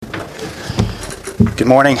Good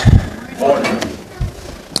morning.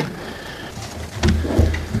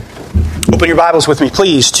 Open your Bibles with me,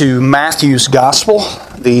 please, to Matthew's Gospel,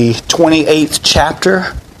 the 28th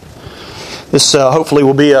chapter. This hopefully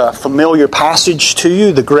will be a familiar passage to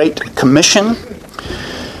you, the Great Commission.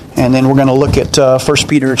 And then we're going to look at 1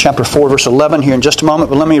 Peter chapter 4, verse 11 here in just a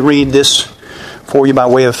moment. But let me read this for you by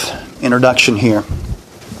way of introduction here.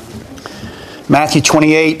 Matthew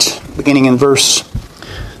 28, beginning in verse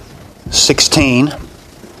 16.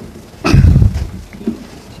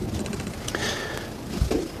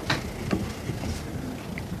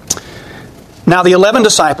 Now the 11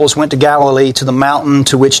 disciples went to Galilee to the mountain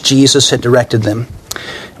to which Jesus had directed them.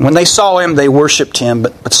 And when they saw him, they worshipped him,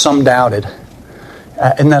 but some doubted.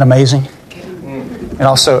 Isn't that amazing? It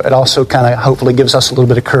also kind of hopefully gives us a little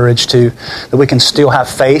bit of courage too, that we can still have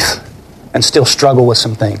faith and still struggle with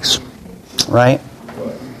some things. Right?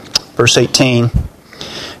 Verse 18.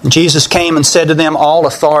 Jesus came and said to them, all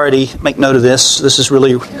authority, make note of this, this is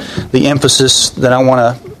really the emphasis that I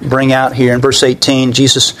want to bring out here. In verse 18,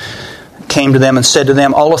 Jesus came to them and said to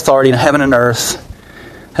them, all authority in heaven and earth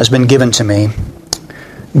has been given to me.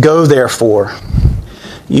 Go therefore.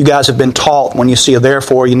 You guys have been taught when you see a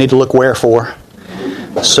therefore, you need to look wherefore.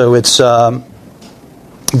 So it's go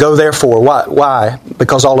therefore. Why?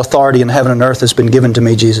 Because all authority in heaven and earth has been given to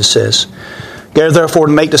me, Jesus says. Go therefore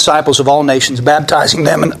to make disciples of all nations, baptizing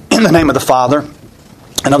them in the name of the Father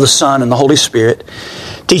and of the Son and the Holy Spirit,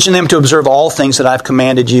 teaching them to observe all things that I have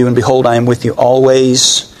commanded you, and behold, I am with you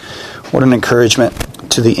always. What an encouragement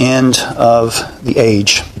to the end of the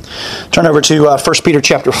age. Turn over to 1 Peter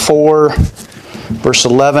chapter 4, verse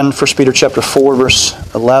 11. 1 Peter chapter 4,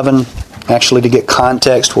 verse 11. Actually, to get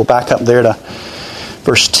context, we'll back up there to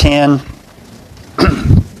verse 10.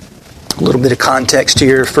 A little bit of context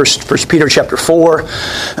here. 1 Peter chapter 4,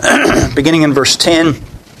 beginning in verse 10.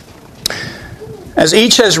 As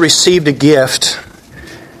each has received a gift,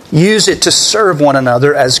 use it to serve one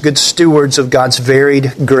another as good stewards of God's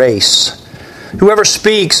varied grace. Whoever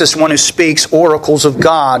speaks is one who speaks oracles of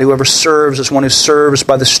God. Whoever serves is one who serves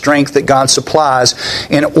by the strength that God supplies,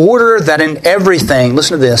 in order that in everything,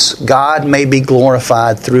 listen to this, God may be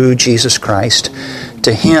glorified through Jesus Christ.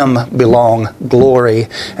 To Him belong glory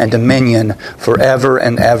and dominion forever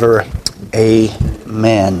and ever.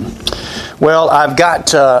 Amen. Well, I've got,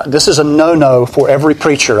 this is a no-no for every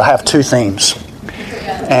preacher. I have two themes.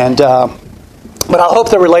 And but I hope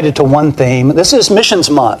they're related to one theme. This is Missions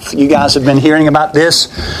Month. You guys have been hearing about this.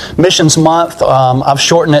 Missions Month. I've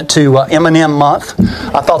shortened it to M&M Month.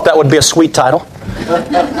 I thought that would be a sweet title.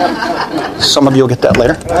 Some of you will get that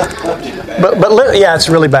later. But yeah, it's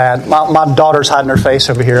really bad. My daughter's hiding her face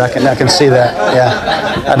over here. I can see that.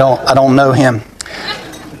 Yeah, I don't know him.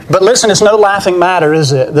 But listen, it's no laughing matter,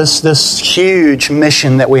 is it? This huge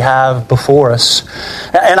mission that we have before us,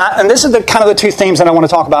 and this is the kind of the two themes that I want to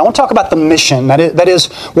talk about. I want to talk about the mission. That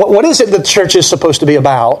is what is it the church is supposed to be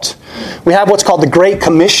about? We have what's called the Great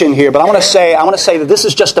Commission here, but I want to say that this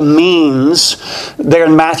is just a means. There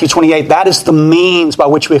in Matthew 28, that is the means by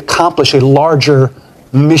which we accomplish a larger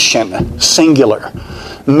mission, singular.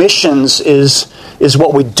 Missions is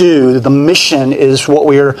what we do. The mission is what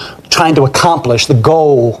we're trying to accomplish, the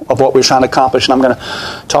goal of what we're trying to accomplish, and I'm going to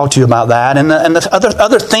talk to you about that. And the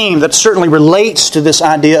other theme that certainly relates to this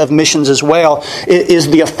idea of missions as well is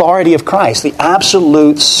the authority of Christ, the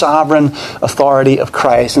absolute sovereign authority of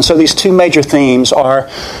Christ. And so these two major themes are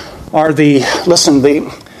the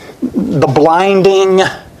blinding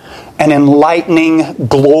and enlightening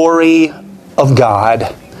glory of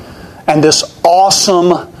God and this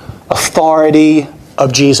awesome authority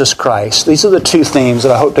of Jesus Christ. These are the two themes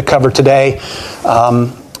that I hope to cover today.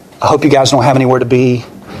 I hope you guys don't have anywhere to be.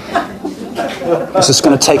 This is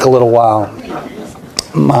going to take a little while.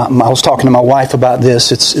 I was talking to my wife about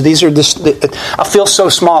this. I feel so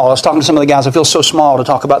small. I was talking to some of the guys. I feel so small to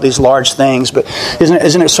talk about these large things, but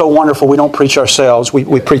isn't it so wonderful? We don't preach ourselves.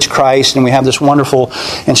 We preach Christ, and we have this wonderful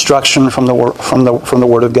instruction from the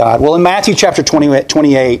Word of God. Well, in Matthew chapter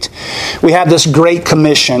 28, we have this Great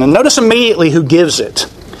Commission, and notice immediately who gives it.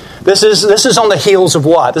 This is on the heels of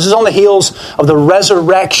what? This is on the heels of the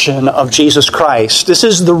resurrection of Jesus Christ. This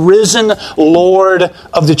is the risen Lord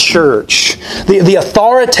of the church. The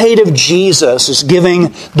authoritative Jesus is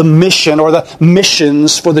giving the mission or the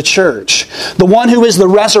missions for the church. The one who is the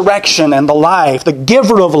resurrection and the life, the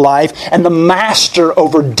giver of life and the master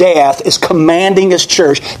over death is commanding His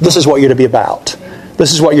church. This is what you're to be about.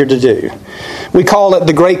 This is what you're to do. We call it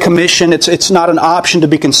the Great Commission. It's not an option to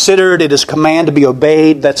be considered. It is a command to be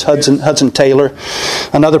obeyed. That's Hudson Taylor.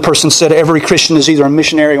 Another person said every Christian is either a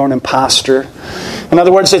missionary or an imposter. In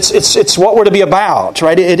other words, it's what we're to be about,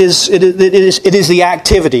 right? It is the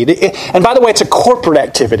activity. And by the way, it's a corporate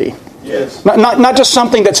activity. Yes. Not just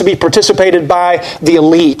something that's to be participated by the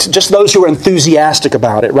elite, just those who are enthusiastic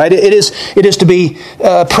about it, right? It is to be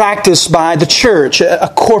practiced by the church,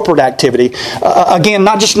 a corporate activity. Again,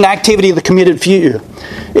 not just an activity of the committed few.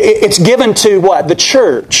 It's given to what? The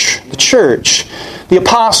church, the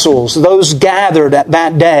apostles, those gathered at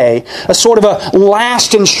that day, a sort of a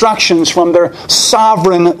last instructions from their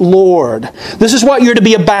sovereign Lord. This is what you're to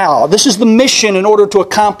be about. This is the mission in order to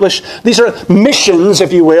accomplish, these are missions,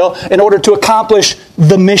 if you will, in order to accomplish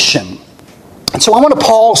the mission. And so I want to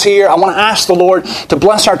pause here. I want to ask the Lord to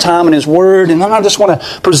bless our time in His Word. And then I just want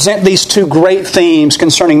to present these two great themes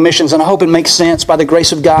concerning missions. And I hope it makes sense by the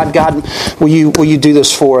grace of God. God, will you do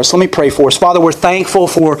this for us? Let me pray for us. Father, we're thankful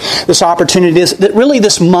for this opportunity. That really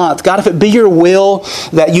this month, God, if it be your will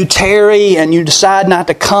that you tarry and you decide not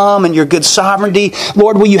to come in your good sovereignty,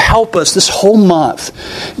 Lord, will you help us this whole month?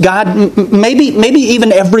 God, maybe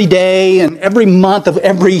even every day and every month of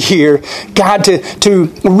every year, God,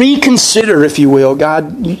 to reconsider, if you will,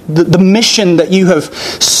 God, the mission that you have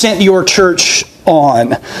sent your church on.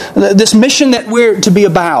 This mission that we're to be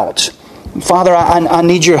about. Father, I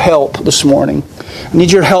need your help this morning. I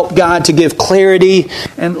need your help, God, to give clarity.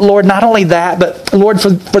 And Lord, not only that, but Lord,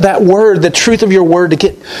 for that word, the truth of your word to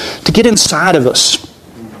get inside of us.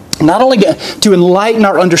 Not only to enlighten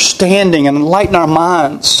our understanding and enlighten our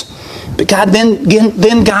minds, but God,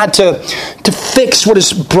 then God, to fix what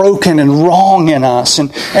is broken and wrong in us,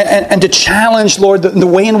 and to challenge, Lord, the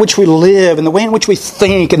way in which we live and the way in which we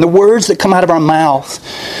think and the words that come out of our mouth.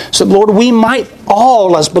 So, Lord, we might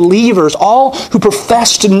all, as believers, all who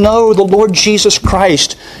profess to know the Lord Jesus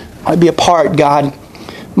Christ, might be a part, God,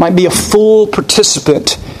 might be a full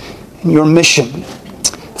participant in your mission.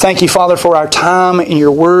 Thank you, Father, for our time in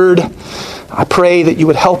your word. I pray that you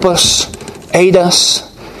would help us, aid us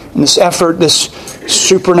in this effort, this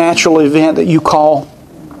supernatural event that you call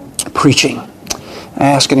preaching. I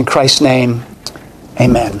ask it in Christ's name.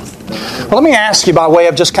 Amen. Well, let me ask you, by way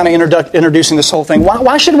of just kind of introducing this whole thing,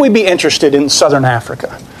 why should we be interested in Southern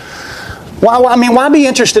Africa? Why be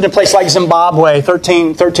interested in a place like Zimbabwe,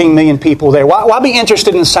 13 million people there? Why be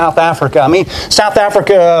interested in South Africa? South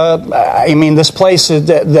Africa, this place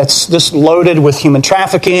that's just loaded with human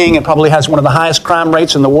trafficking and probably has one of the highest crime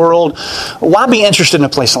rates in the world. Why be interested in a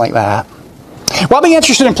place like that? Why be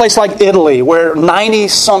interested in a place like Italy, where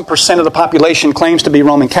 90-some% of the population claims to be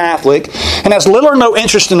Roman Catholic and has little or no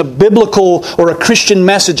interest in a biblical or a Christian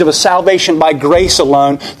message of a salvation by grace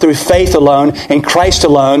alone, through faith alone, in Christ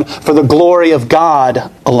alone, for the glory of God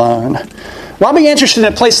alone? Why be interested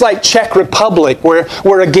in a place like Czech Republic,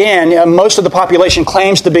 where again, most of the population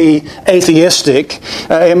claims to be atheistic?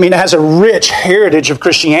 It has a rich heritage of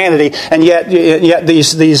Christianity, and yet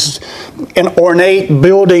these ornate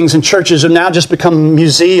buildings and churches have now just become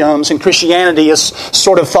museums, and Christianity is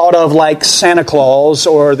sort of thought of like Santa Claus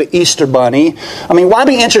or the Easter Bunny. Why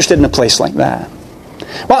be interested in a place like that?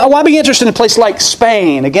 Why be interested in a place like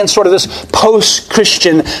Spain? Again, sort of this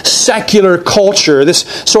post-Christian secular culture, this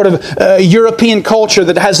sort of European culture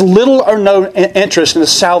that has little or no interest in the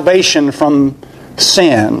salvation from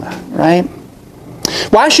sin, right?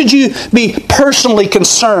 Why should you be personally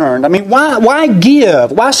concerned? Why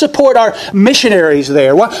give? Why support our missionaries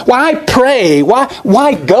there? Why pray?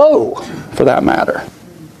 Why go, for that matter?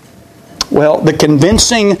 Well, the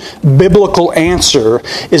convincing biblical answer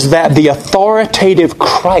is that the authoritative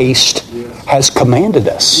Christ has commanded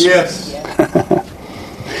us. Yes.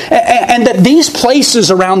 And that these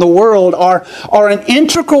places around the world are an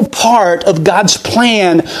integral part of God's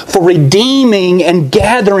plan for redeeming and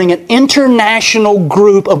gathering an international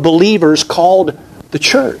group of believers called the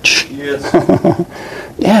church. Yes.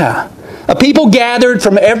 Yeah. A people gathered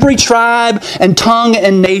from every tribe and tongue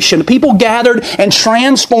and nation. A people gathered and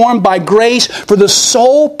transformed by grace for the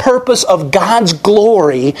sole purpose of God's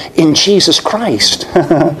glory in Jesus Christ.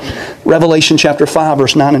 Revelation chapter 5,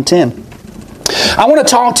 verse 9 and 10. I want to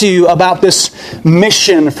talk to you about this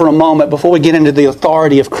mission for a moment before we get into the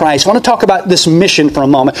authority of Christ. I want to talk about this mission for a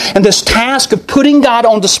moment and this task of putting God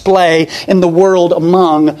on display in the world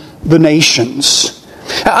among the nations.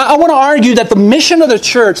 I want to argue that the mission of the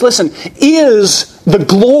church, listen, is the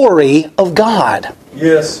glory of God.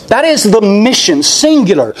 Yes. That is the mission,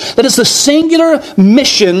 singular. That is the singular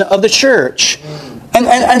mission of the church.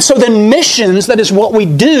 And so then missions, that is what we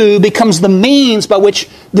do, becomes the means by which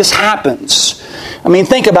this happens. I mean,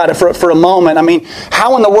 think about it for a moment. I mean,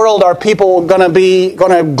 how in the world are people going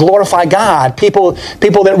to glorify God? People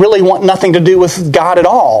that really want nothing to do with God at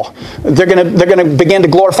all. They're going to begin to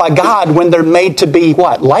glorify God when they're made to be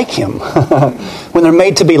what? Like Him. When they're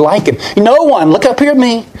made to be like Him. No one, look up here at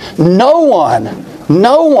me. No one,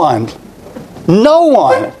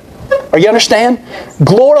 are you understand?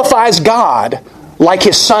 Glorifies God like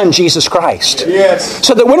His Son, Jesus Christ. Yes.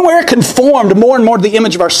 So that when we're conformed more and more to the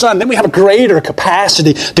image of our Son, then we have a greater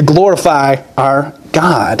capacity to glorify our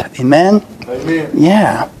God. Amen? Amen.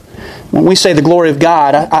 Yeah. When we say the glory of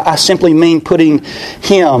God, I simply mean putting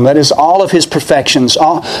Him, that is all of His perfections,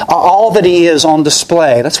 all that He is on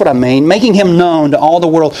display. That's what I mean. Making Him known to all the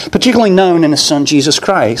world, particularly known in His Son, Jesus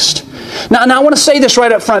Christ. Now I want to say this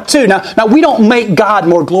right up front too. Now we don't make God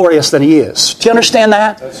more glorious than He is. Do you understand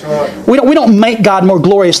that? That's right. We don't make God more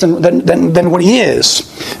glorious than what He is.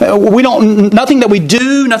 Nothing that we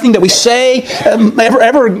do, nothing that we say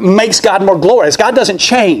ever makes God more glorious. God doesn't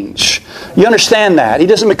change. You understand that? He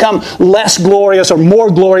doesn't become less glorious or more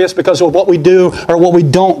glorious because of what we do or what we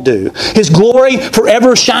don't do. His glory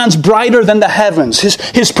forever shines brighter than the heavens.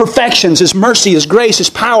 His perfections, His mercy, His grace, His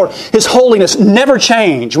power, His holiness never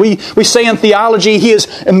change. We say in theology He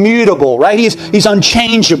is immutable, right? He's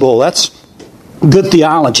unchangeable. That's good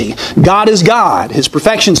theology. God is God. His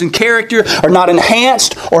perfections and character are not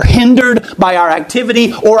enhanced or hindered by our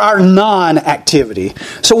activity or our non-activity.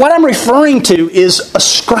 So what I'm referring to is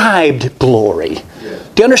ascribed glory.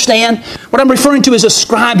 Do you understand? What I'm referring to is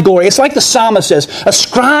ascribed glory. It's like the psalmist says,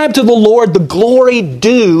 ascribe to the Lord the glory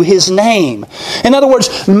due His name. In other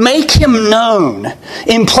words, make Him known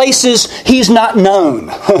in places He's not known.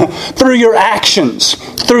 Through your actions,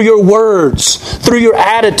 through your words, through your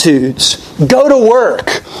attitudes. Go to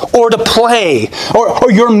work or to play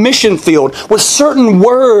or your mission field with certain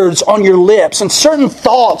words on your lips and certain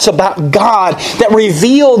thoughts about God that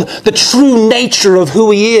reveal the true nature of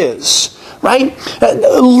who He is. Right?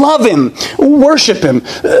 Love Him, worship Him,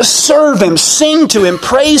 serve Him, sing to Him,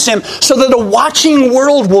 praise Him, so that a watching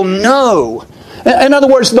world will know. In other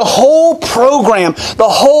words, the whole program, the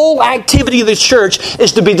whole activity of the church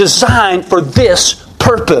is to be designed for this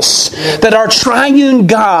purpose. That our triune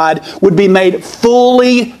God would be made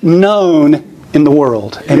fully known in the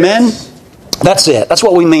world. Amen? Yes. That's it. That's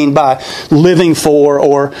what we mean by living for,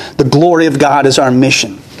 or the glory of God is our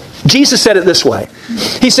mission. Jesus said it this way.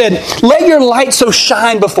 He said, let your light so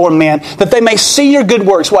shine before men that they may see your good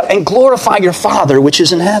works, and glorify your Father which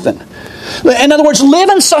is in heaven. In other words, live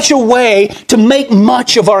in such a way to make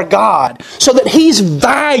much of our God, so that He's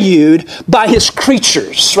valued by His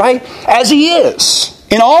creatures, right? As He is.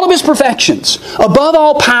 In all of His perfections, above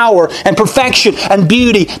all power and perfection and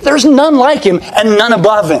beauty, there's none like Him and none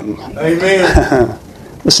above Him. Amen.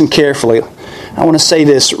 Listen carefully. I want to say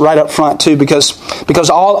this right up front too, because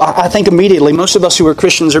I think immediately most of us who are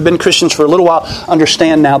Christians or been Christians for a little while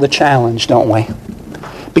understand now the challenge, don't we?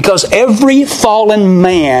 Because every fallen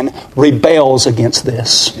man rebels against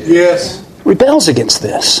this. Yes. Rebels against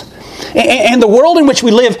this. And the world in which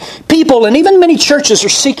we live, people and even many churches are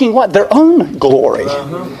seeking what? Their own glory.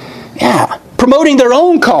 Yeah. Promoting their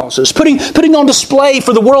own causes, putting on display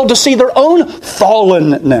for the world to see their own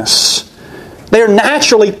fallenness. They are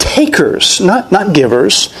naturally takers, not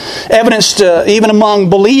givers, evidenced even among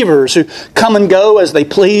believers who come and go as they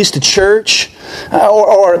please to church,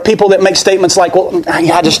 or people that make statements like, well,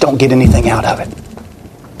 I just don't get anything out of it.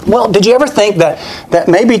 Well, did you ever think that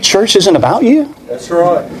maybe church isn't about you? That's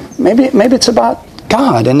right. Maybe it's about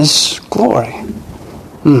God and His glory.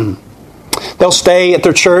 They'll stay at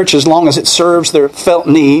their church as long as it serves their felt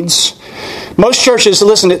needs. Most churches,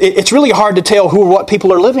 listen, it's really hard to tell who or what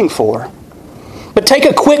people are living for. But take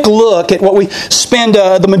a quick look at what we spend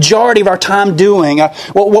the majority of our time doing,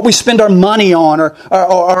 what we spend our money on, or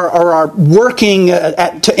our working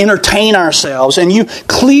to entertain ourselves, and you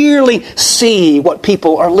clearly see what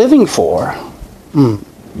people are living for.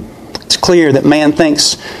 It's clear that man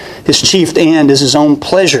thinks his chief end is his own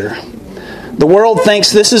pleasure. The world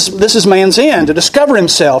thinks this is man's end, to discover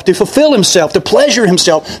himself, to fulfill himself, to pleasure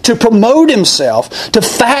himself, to promote himself, to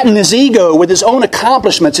fatten his ego with his own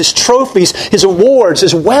accomplishments, his trophies, his awards,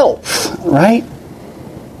 his wealth, right?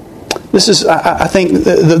 This is, I think,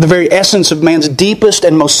 the very essence of man's deepest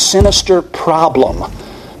and most sinister problem.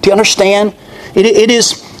 Do you understand? It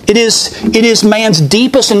is man's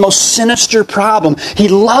deepest and most sinister problem. He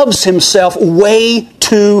loves himself way too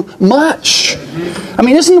too much. I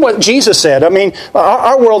mean, isn't what Jesus said? I mean,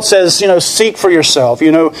 our world says, seek for yourself,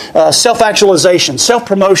 self-actualization,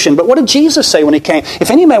 self-promotion. But what did Jesus say when He came?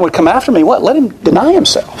 If any man would come after me, what? Let him deny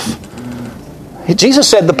himself. Jesus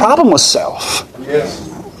said the problem was self. Yes.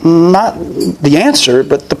 Not the answer,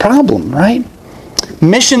 but the problem, right?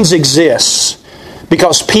 Missions exists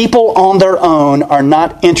because people on their own are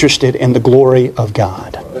not interested in the glory of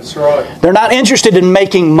God. That's right. They're not interested in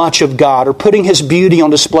making much of God or putting His beauty on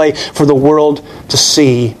display for the world to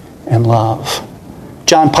see and love.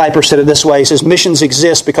 John Piper said it this way. He says, missions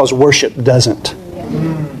exist because worship doesn't.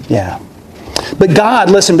 Yeah. But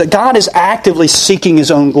God is actively seeking His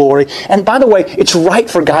own glory. And by the way, it's right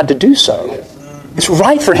for God to do so. It's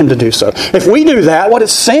right for Him to do so. If we do that, what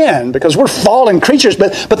is sin? Because we're fallen creatures.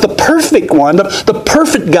 But the perfect one, the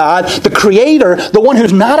perfect God, the Creator, the one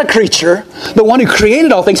who's not a creature, the one who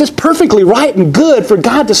created all things, it's perfectly right and good for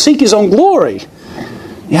God to seek His own glory.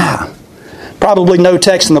 Yeah. Probably no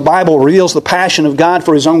text in the Bible reveals the passion of God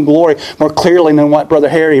for His own glory more clearly than what Brother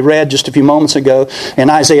Harry read just a few moments ago in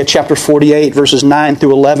Isaiah chapter 48, verses 9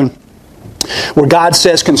 through 11. Where God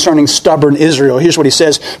says concerning stubborn Israel, here's what He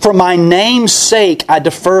says, "For my name's sake I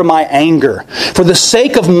defer my anger. For the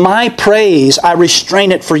sake of my praise I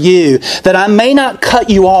restrain it for you, that I may not cut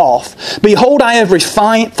you off. Behold, I have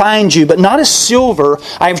refined you, but not as silver.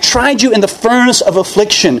 I have tried you in the furnace of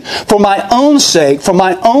affliction. For my own sake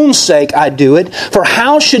I do it. For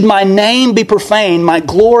how should my name be profaned? My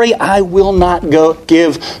glory I will not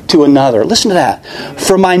give to another." Listen to that.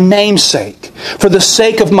 For my name's sake, for the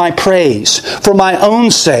sake of my praise, for my own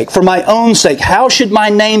sake, how should my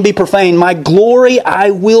name be profaned? My glory I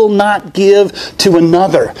will not give to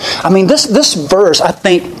another. I mean, this verse, I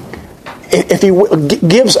think, if He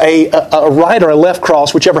gives a right or a left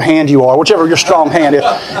cross, whichever hand you are, whichever your strong hand is,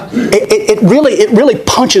 it really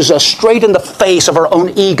punches us straight in the face of our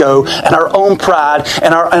own ego and our own pride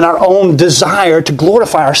and our own desire to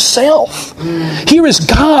glorify ourselves. Here is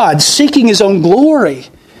God seeking His own glory.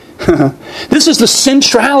 This is the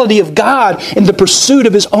centrality of God in the pursuit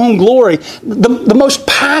of His own glory. The most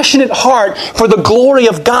passionate heart for the glory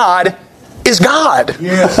of God is God.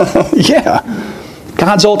 Yes. Yeah.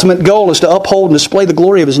 God's ultimate goal is to uphold and display the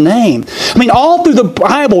glory of His name. I mean, all through the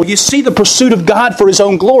Bible, you see the pursuit of God for His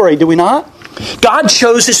own glory, do we not? God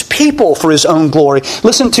chose His people for His own glory.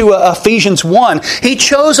 Listen to Ephesians 1. He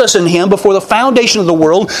chose us in Him before the foundation of the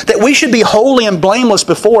world that we should be holy and blameless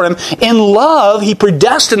before Him. In love, He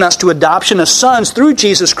predestined us to adoption as sons through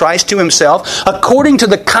Jesus Christ to Himself, according to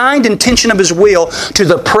the kind intention of His will, to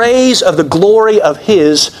the praise of the glory of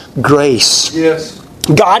His grace. Yes.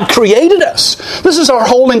 God created us. This is our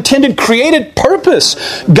whole intended created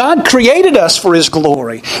purpose. God created us for His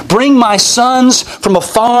glory. Bring my sons from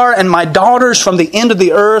afar and my daughters from the end of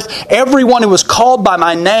the earth, everyone who was called by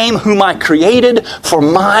my name, whom I created for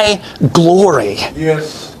my glory.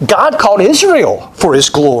 Yes. God called Israel for His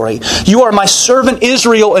glory. You are my servant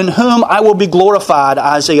Israel, in whom I will be glorified,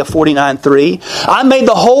 Isaiah 49:3. I made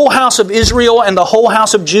the whole house of Israel and the whole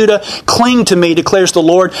house of Judah cling to me, declares the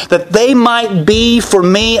Lord, that they might be for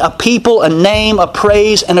me a people, a name, a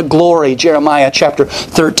praise, and a glory. Jeremiah chapter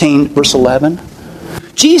 13, verse 11.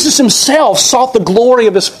 Jesus Himself sought the glory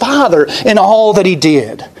of His Father in all that He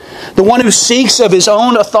did. The one who seeks of his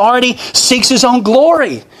own authority seeks his own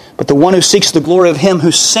glory. But the one who seeks the glory of Him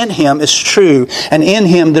who sent Him is true, and in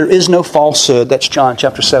Him there is no falsehood. That's John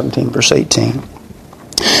chapter 17, verse 18.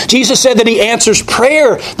 Jesus said that He answers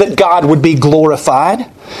prayer that God would be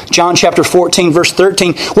glorified. John chapter 14, verse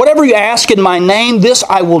 13. Whatever you ask in my name, this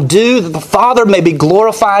I will do, that the Father may be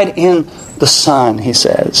glorified in the Son, He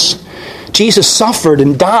says. Jesus suffered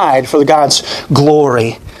and died for God's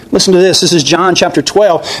glory. Listen to this. This is John chapter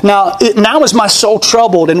 12. Now is my soul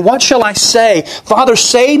troubled, and what shall I say? Father,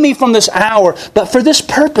 save me from this hour. But for this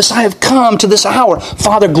purpose I have come to this hour.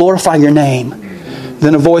 Father, glorify your name.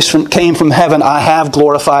 Then a voice came from heaven. I have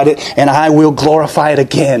glorified it, and I will glorify it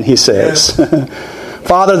again, He says.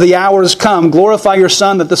 Father, the hour has come. Glorify your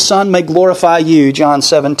Son, that the Son may glorify you. John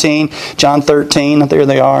 17, John 13. There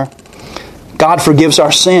they are. God forgives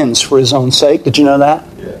our sins for His own sake. Did you know that?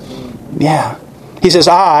 Yes. Yeah. He says,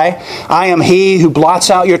 I am He who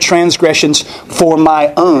blots out your transgressions for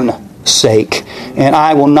my own sake, and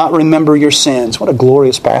I will not remember your sins. What a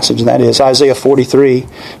glorious passage that is. Isaiah 43,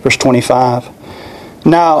 verse 25.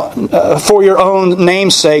 Now, for your own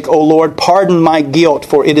name's sake, O Lord, pardon my guilt,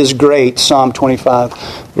 for it is great. Psalm 25,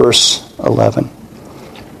 verse 11.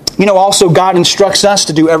 You know, also God instructs us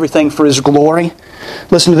to do everything for His glory.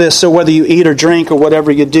 Listen to this. So whether you eat or drink or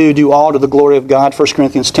whatever you do, do all to the glory of God. 1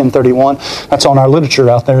 Corinthians 10:31. That's on our literature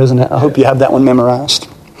out there, isn't it? I hope you have that one memorized.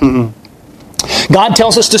 God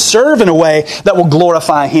tells us to serve in a way that will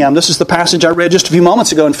glorify Him. This is the passage I read just a few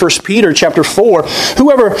moments ago in 1 Peter chapter 4.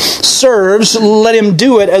 Whoever serves, let him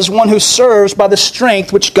do it as one who serves by the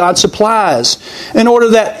strength which God supplies, in order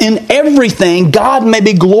that in everything God may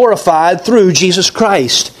be glorified through Jesus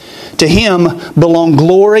Christ. To Him belong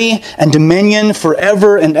glory and dominion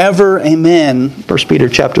forever and ever. Amen. 1 Peter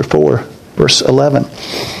chapter 4, verse 11.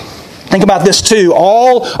 Think about this too.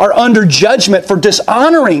 All are under judgment for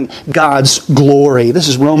dishonoring God's glory. This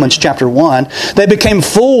is Romans chapter 1. They became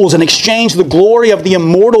fools and exchanged the glory of the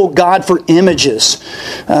immortal God for images.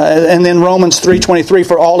 And then Romans 3:23,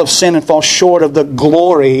 for all have sinned and fall short of the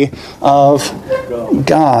glory of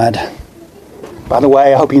God. By the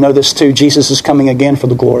way, I hope you know this too. Jesus is coming again for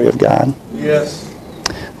the glory of God. Yes.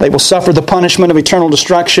 They will suffer the punishment of eternal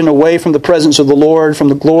destruction away from the presence of the Lord, from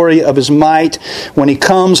the glory of His might, when He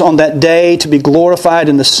comes on that day to be glorified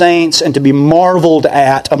in the saints and to be marveled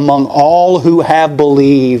at among all who have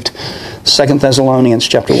believed. 2 Thessalonians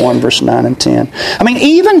chapter 1, verse 9 and 10. I mean,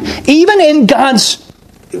 even in God's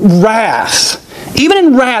wrath, even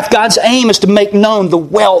in wrath, God's aim is to make known the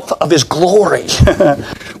wealth of His glory.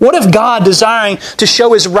 What if God, desiring to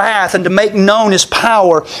show His wrath and to make known His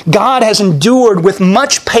power, God has endured with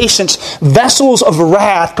much patience vessels of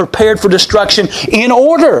wrath prepared for destruction in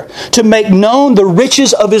order to make known the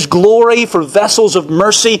riches of His glory for vessels of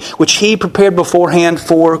mercy, which He prepared beforehand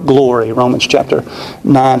for glory. Romans chapter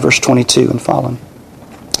 9, verse 22 and following.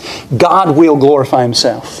 God will glorify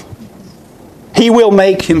Himself. He will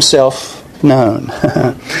make Himself known.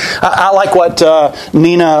 I like what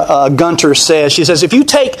Nina Gunter says. She says, if you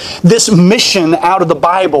take this mission out of the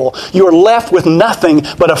Bible, you are left with nothing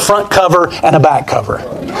but a front cover and a back cover.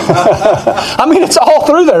 I mean, it's all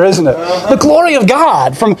through there, isn't it? The glory of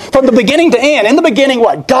God from the beginning to end. In the beginning,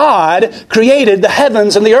 what? God created the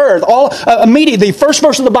heavens and the earth. All immediately, the first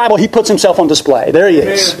verse of the Bible, He puts Himself on display. There He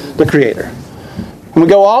is, the Creator. And we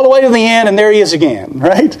go all the way to the end, and there He is again,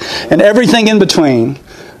 right? And everything in between.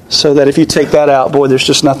 So that if you take that out, boy, there's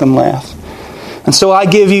just nothing left. And so I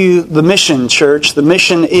give you the mission, church. The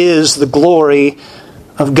mission is the glory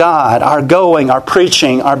of God. Our going, our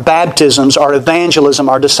preaching, our baptisms, our evangelism,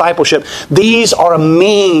 our discipleship. These are a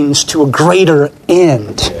means to a greater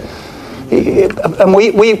end. And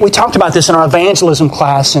we talked about this in our evangelism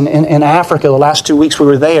class in Africa the last 2 weeks we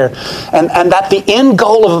were there. And that the end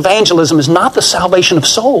goal of evangelism is not the salvation of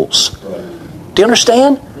souls. Do you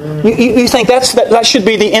understand? You think that should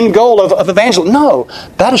be the end goal of evangelism. No,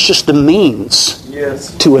 that is just the means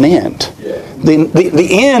to an end. Yeah. The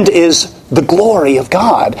end is the glory of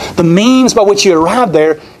God. The means by which you arrive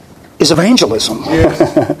there is evangelism. Yes.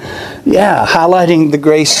 Yeah, highlighting the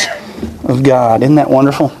grace of God. Isn't that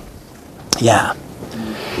wonderful? Yeah.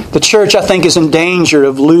 The church, I think, is in danger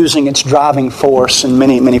of losing its driving force in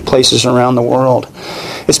many, many places around the world.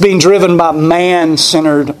 It's being driven by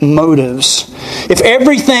man-centered motives. If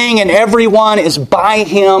everything and everyone is by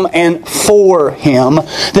Him and for Him,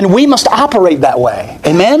 then we must operate that way.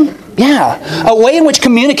 Amen? Yeah. A way in which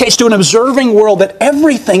communicates to an observing world that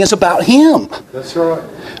everything is about Him. That's right.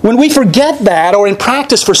 When we forget that, or in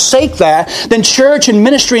practice forsake that, then church and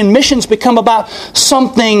ministry and missions become about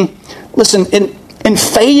something, listen, in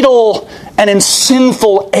fatal and in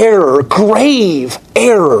sinful error, grave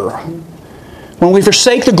error. When we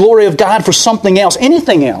forsake the glory of God for something else,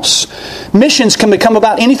 anything else, missions can become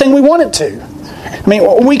about anything we want it to. I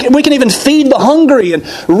mean, we can even feed the hungry and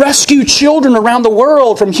rescue children around the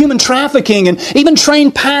world from human trafficking and even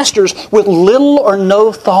train pastors with little or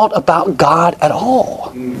no thought about God at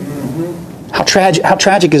all. How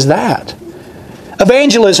tragic is that?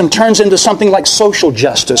 Evangelism turns into something like social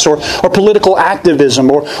justice or political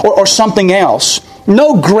activism or something else.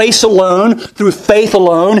 No grace alone, through faith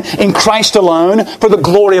alone, in Christ alone, for the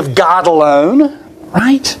glory of God alone.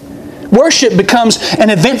 Right? Worship becomes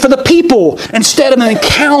an event for the people instead of an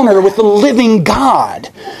encounter with the living God.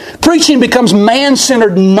 Preaching becomes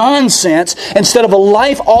man-centered nonsense instead of a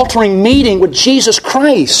life-altering meeting with Jesus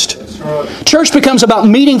Christ. Right. Church becomes about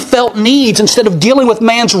meeting felt needs instead of dealing with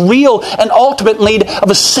man's real and ultimate need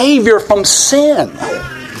of a Savior from sin.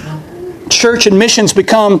 Church and missions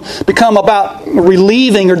become about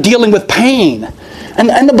relieving or dealing with pain.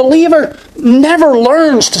 And the believer never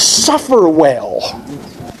learns to suffer well.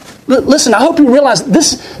 Listen, I hope you realize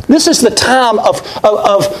this is the time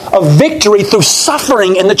of victory through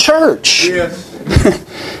suffering in the church. Yes.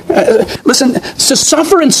 Listen, to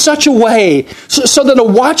suffer in such a way so that a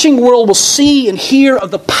watching world will see and hear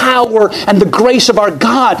of the power and the grace of our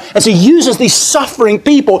God as He uses these suffering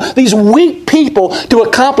people, these weak people, to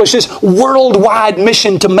accomplish His worldwide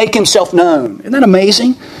mission to make Himself known. Isn't that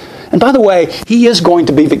amazing? And by the way, He is going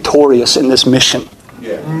to be victorious in this mission.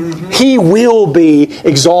 Yeah. He will be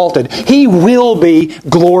exalted. He will be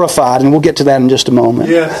glorified. And we'll get to that in just a moment.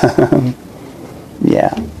 Yes.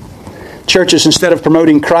 Yeah. Churches, instead of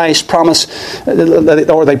promoting Christ,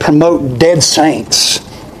 they promote dead saints,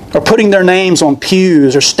 or putting their names on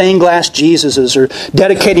pews, or stained glass Jesuses, or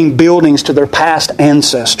dedicating buildings to their past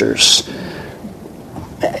ancestors.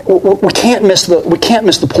 We can't miss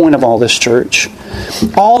the point of all this, church.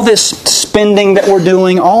 All this spending that we're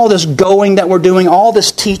doing, all this going that we're doing, all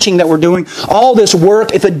this teaching that we're doing, all this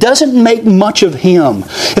work, if it doesn't make much of Him,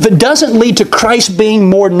 if it doesn't lead to Christ being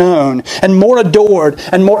more known and more adored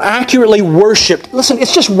and more accurately worshipped, listen,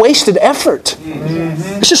 it's just wasted effort.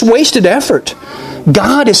 It's just wasted effort.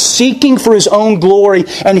 God is seeking for His own glory,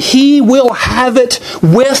 and He will have it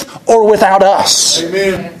with or without us.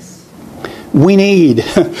 Amen. We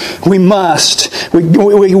must,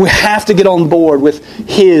 we have to get on board with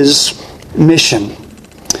His mission.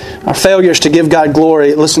 Our failures to give God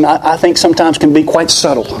glory, listen, I think sometimes can be quite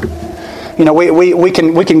subtle. You know, we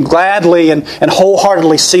can gladly and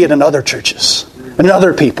wholeheartedly see it in other churches and in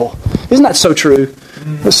other people. Isn't that so true?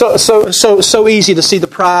 So easy to see the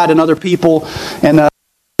pride in other people and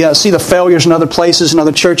see the failures in other places and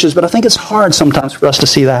other churches, but I think it's hard sometimes for us to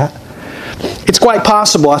see that. It's quite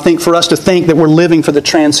possible, I think, for us to think that we're living for the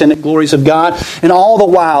transcendent glories of God and all the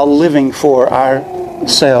while living for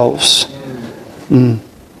ourselves. To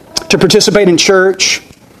participate in church,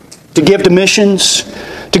 to give to missions,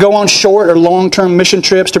 to go on short or long-term mission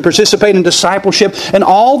trips, to participate in discipleship, and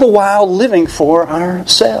all the while living for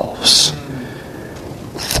ourselves.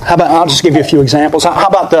 How about, I'll just give you a few examples. How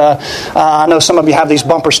about I know some of you have these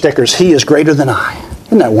bumper stickers, He is greater than I.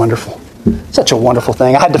 Isn't that wonderful? Such a wonderful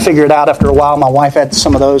thing. I had to figure it out after a while. My wife had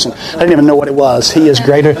some of those, and I didn't even know what it was. He is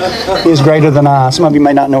greater than I. Some of you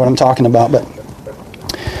may not know what I'm talking about, but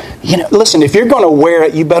listen, if you're going to wear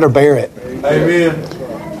it, you better bear it. Amen.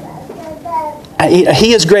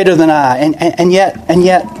 He is greater than I, and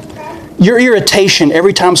yet, your irritation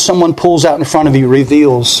every time someone pulls out in front of you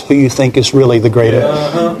reveals who you think is really the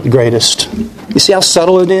greatest. You see how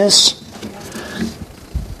subtle it is?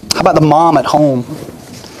 How about the mom at home?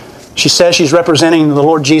 She says she's representing the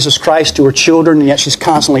Lord Jesus Christ to her children, and yet she's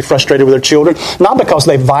constantly frustrated with her children. Not because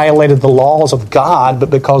they violated the laws of God, but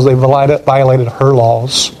because they violated her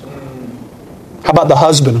laws. How about the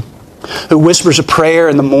husband who whispers a prayer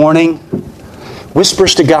in the morning,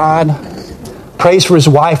 whispers to God, prays for his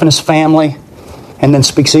wife and his family, and then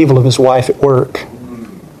speaks evil of his wife at work?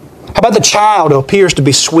 How about the child who appears to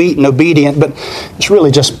be sweet and obedient, but has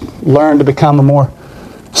really just learned to become a more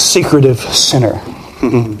secretive sinner?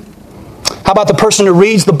 How about the person who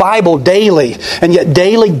reads the Bible daily and yet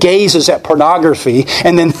daily gazes at pornography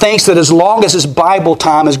and then thinks that as long as his Bible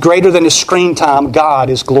time is greater than his screen time, God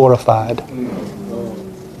is glorified?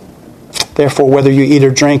 Therefore, whether you eat or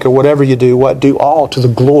drink or whatever you do, do all to the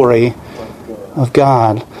glory of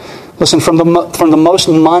God. Listen, from the most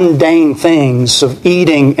mundane things of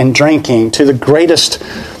eating and drinking to the greatest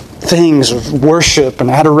things of worship and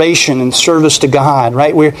adoration and service to God,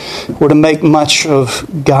 right? We're to make much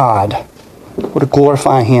of God. We're to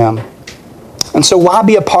glorify Him. And so why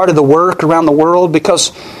be a part of the work around the world?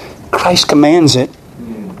 Because Christ commands it.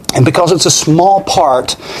 And because it's a small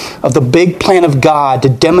part of the big plan of God to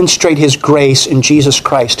demonstrate His grace in Jesus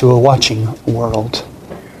Christ to a watching world.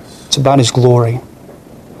 It's about His glory.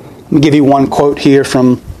 Let me give you one quote here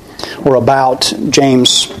from or about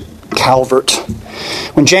James Calvert.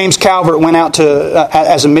 When James Calvert went out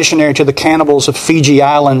as a missionary to the cannibals of Fiji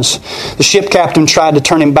Islands, the ship captain tried to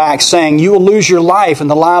turn him back, saying, "You will lose your life and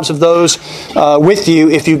the lives of those with you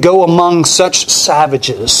if you go among such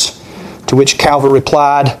savages." To which Calvert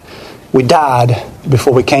replied, "We died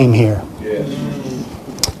before we came here." Yes.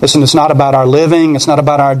 Listen, it's not about our living, it's not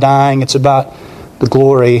about our dying, it's about the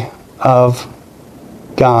glory of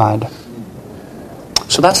God.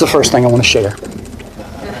 So that's the first thing I want to share.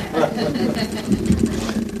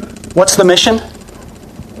 What's the mission?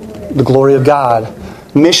 The glory of God.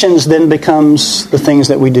 Missions then becomes the things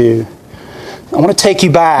that we do. I want to take you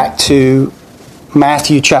back to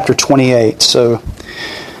Matthew chapter 28. So,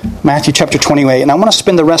 Matthew chapter 28. And I want to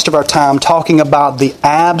spend the rest of our time talking about the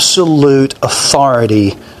absolute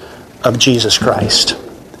authority of Jesus Christ.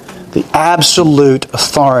 The absolute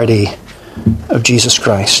authority of Jesus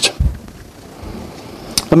Christ.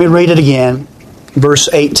 Let me read it again. Verse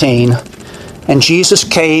 18. And Jesus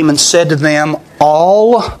came and said to them,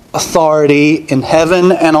 "All authority in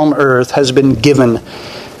heaven and on earth has been given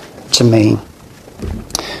to me."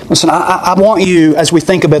 Listen, I want you, as we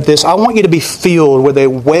think about this, I want you to be filled with a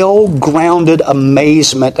well-grounded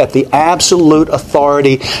amazement at the absolute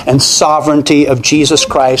authority and sovereignty of Jesus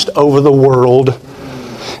Christ over the world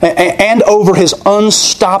and over His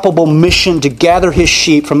unstoppable mission to gather His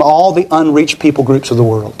sheep from all the unreached people groups of the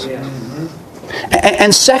world. Yeah.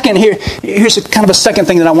 And second, here's kind of a second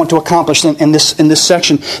thing that I want to accomplish in this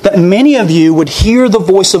section, that many of you would hear the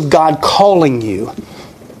voice of God calling you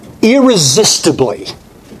irresistibly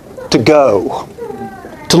to go,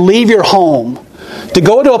 to leave your home, to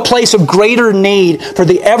go to a place of greater need for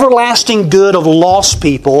the everlasting good of lost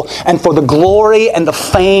people and for the glory and the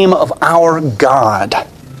fame of our God.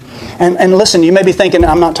 And listen, you may be thinking,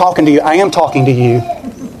 I'm not talking to you. I am talking to you.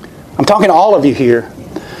 I'm talking to all of you here.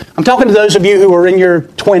 I'm talking to those of you who are in your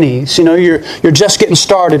 20s. You know, you're just getting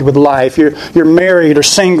started with life. You're married or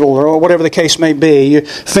single or whatever the case may be. You're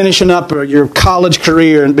finishing up your college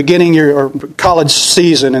career and beginning your college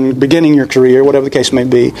season and beginning your career, whatever the case may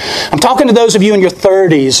be. I'm talking to those of you in your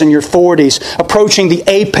 30s and your 40s, approaching the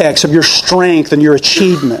apex of your strength and your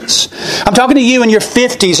achievements. I'm talking to you in your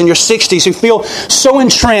 50s and your 60s who feel so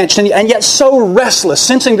entrenched and yet so restless,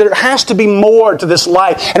 sensing that there has to be more to this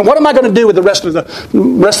life. And what am I going to do with the rest of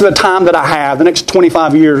the time that I have, the next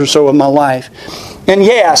 25 years or so of my life? And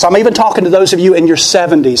yes, I'm even talking to those of you in your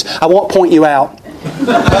 70s. I won't point you out.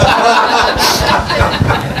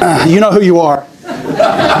 You know who you are.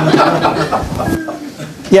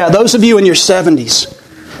 Yeah, those of you in your 70s.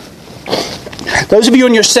 Those of you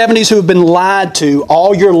in your 70s who have been lied to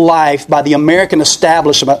all your life by the American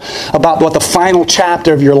establishment about what the final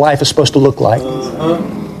chapter of your life is supposed to look like.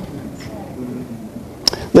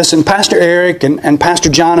 Listen, Pastor Eric and Pastor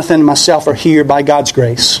Jonathan and myself are here by God's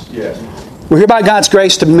grace. Yes. We're here by God's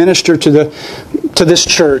grace to minister to this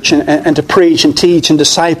church and to preach and teach and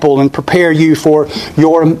disciple and prepare you for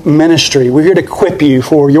your ministry. We're here to equip you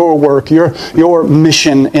for your work, your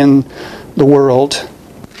mission in the world.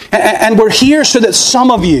 And we're here so that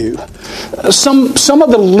some of you, some of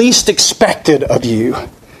the least expected of you,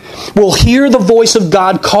 will hear the voice of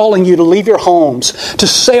God calling you to leave your homes, to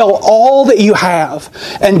sell all that you have,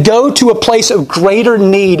 and go to a place of greater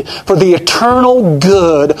need for the eternal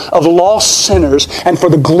good of lost sinners and for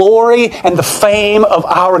the glory and the fame of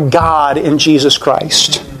our God in Jesus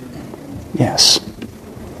Christ. Yes.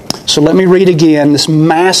 So let me read again this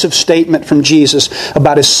massive statement from Jesus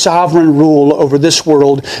about His sovereign rule over this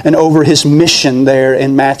world and over His mission there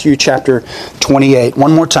in Matthew chapter 28.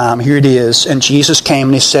 One more time, here it is. And Jesus came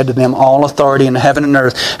and He said to them, all authority in heaven and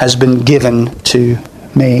earth has been given to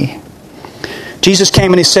me. Jesus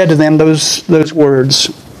came and He said to them those words.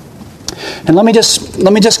 And let me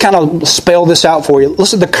just kind of spell this out for you.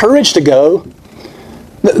 Listen, the courage to go,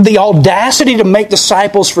 the audacity to make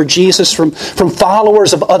disciples for Jesus from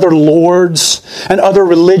followers of other lords and other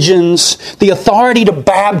religions, the authority to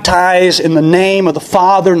baptize in the name of the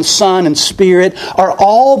Father and Son and Spirit are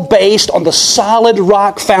all based on the solid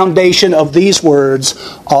rock foundation of these words,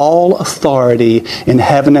 all authority in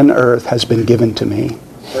heaven and earth has been given to me.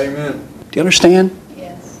 Amen. Do you understand?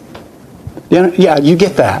 Yes. Yeah, you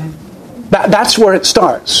get that. That's where it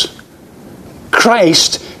starts.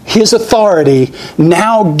 Christ, His authority,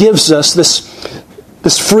 now gives us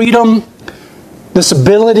this freedom, this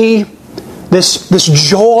ability, this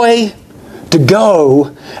joy to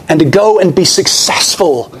go and be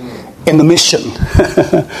successful in the mission.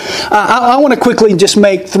 I want to quickly just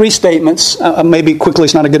make three statements. Maybe quickly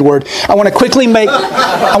is not a good word. I want to quickly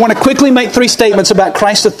make three statements about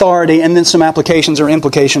Christ's authority and then some applications or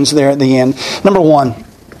implications there at the end. Number one,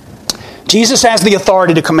 Jesus has the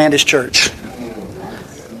authority to command His church.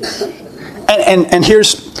 And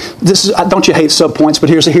here's this is, don't you hate subpoints, but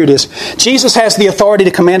here it is. Jesus has the authority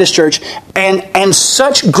to command His church and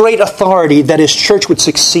such great authority that His church would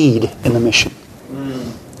succeed in the mission.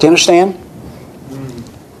 Do you understand?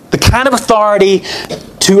 The kind of authority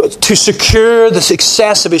to secure the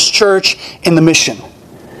success of His church in the mission.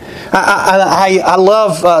 I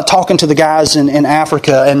love talking to the guys in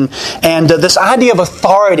Africa, and this idea of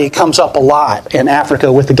authority comes up a lot in Africa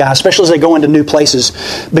with the guys, especially as they go into new places,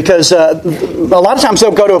 because a lot of times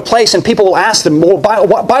they'll go to a place and people will ask them, well,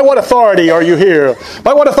 by what authority are you here?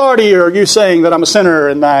 By what authority are you saying that I'm a sinner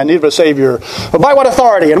and I need a Savior? Or by what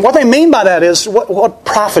authority? And what they mean by that is, what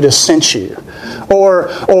prophet has sent you? Or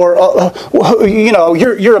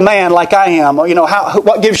you're a man like I am.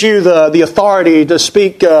 What gives you the authority to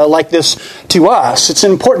speak like this to us? It's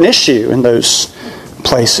an important issue in those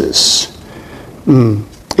places.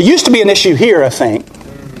 It used to be an issue here, I think.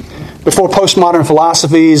 before postmodern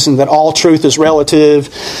philosophies and that all truth is relative,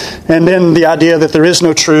 and then the idea that there is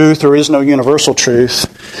no truth, there is no universal truth.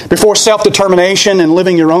 Before self-determination and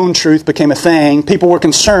living your own truth became a thing, people were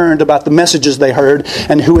concerned about the messages they heard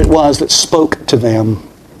and who it was that spoke to them.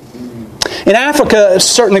 In Africa,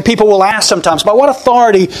 certainly people will ask sometimes, by what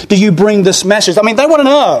authority do you bring this message? I mean, they want to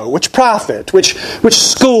know which prophet, which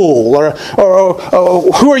school, or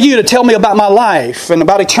who are you to tell me about my life and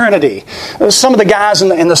about eternity? Some of the guys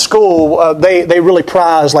in the school, they really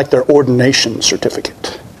prize like their ordination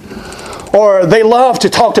certificate. Or they love to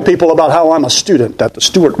talk to people about how I'm a student at the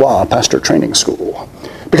Stuart Waugh Pastor Training School.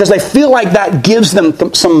 Because they feel like that gives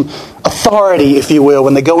them some authority, if you will,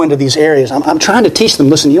 when they go into these areas. I'm trying to teach them,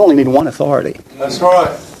 listen, you only need one authority. That's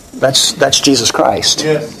right. That's Jesus Christ.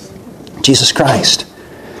 Yes. Jesus Christ.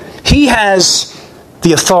 He has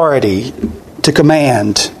the authority to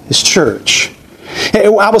command His church. I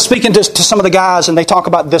was speaking to some of the guys, and they talk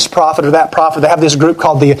about this prophet or that prophet. They have this group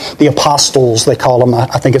called the apostles, they call them.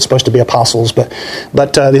 I think it's supposed to be apostles, but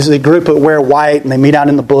this is a group that wear white, and they meet out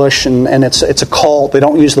in the bush, and it's a cult. They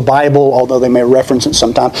don't use the Bible, although they may reference it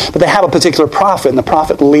sometimes. But they have a particular prophet, and the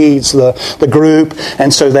prophet leads the group,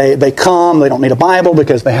 and so they come. They don't need a Bible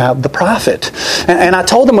because they have the prophet. And I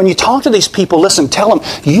told them, when you talk to these people, listen, tell them,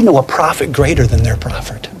 you know a prophet greater than their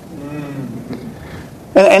prophet.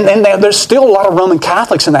 And there's still a lot of Roman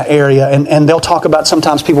Catholics in that area, and they'll talk about,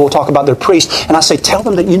 sometimes people will talk about their priest, and I say, tell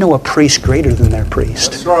them that you know a priest greater than their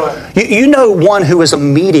priest. That's right. You know one who is a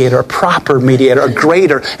mediator, a proper mediator, a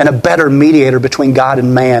greater and a better mediator between God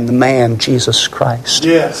and man, the man, Jesus Christ.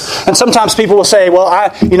 Yes. And sometimes people will say, well,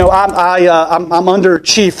 I'm under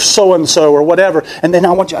Chief so-and-so or whatever, and then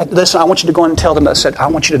I want you to go in and tell them, I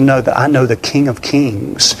want you to know that I know the King of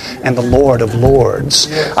Kings and the Lord of Lords.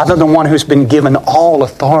 Yes. I know the one who's been given all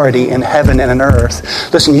authority in heaven and in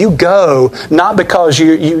earth. Listen, you go not because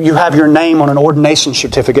you have your name on an ordination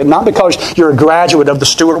certificate, not because you're a graduate of the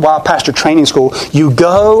Stuart Waugh Pastor Training School. You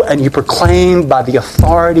go and you proclaim by the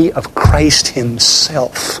authority of Christ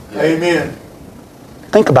Himself. Amen.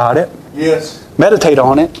 Think about it. Yes. Meditate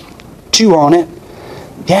on it. Chew on it.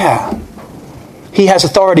 Yeah. He has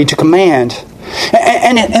authority to command.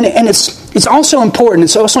 And it's also important,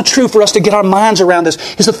 it's also true for us to get our minds around this.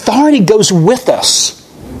 His authority goes with us.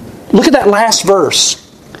 Look at that last verse.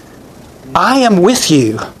 I am with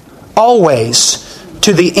you always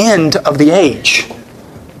to the end of the age.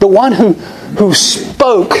 The one who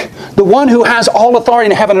spoke, the one who has all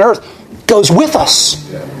authority in heaven and earth, goes with us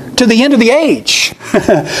to the end of the age.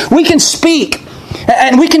 We can speak,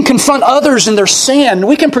 and we can confront others in their sin.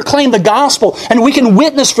 We can proclaim the gospel, and we can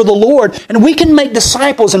witness for the Lord, and we can make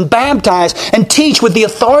disciples and baptize and teach with the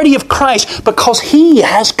authority of Christ because He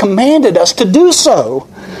has commanded us to do so.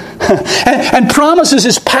 And promises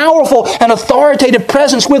His powerful and authoritative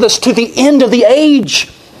presence with us to the end of the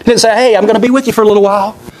age. He didn't say, hey, I'm going to be with you for a little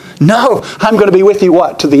while. No, I'm going to be with you,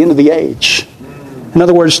 what? To the end of the age. In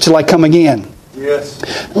other words, till I come again. Yes.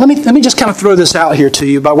 Let me just kind of throw this out here to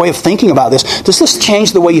you by way of thinking about this. Does this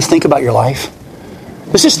change the way you think about your life?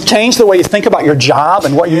 Does this change the way you think about your job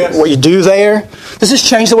and what you do there? Does this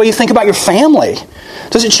change the way you think about your family?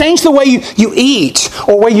 Does it change the way you eat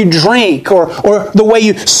or way you drink or the way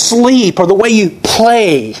you sleep or the way you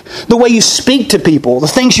play, the way you speak to people, the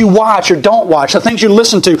things you watch or don't watch, the things you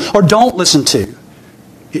listen to or don't listen to?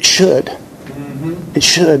 It should. Mm-hmm. It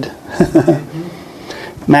should.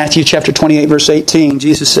 Matthew chapter 28, verse 18,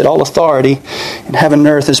 Jesus said, all authority in heaven and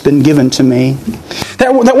earth has been given to me.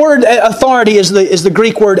 That word authority is the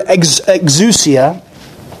Greek word exousia.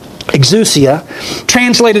 Exousia,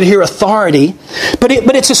 translated here authority, but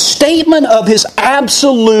it's a statement of His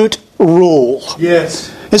absolute rule.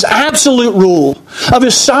 Yes. His absolute rule of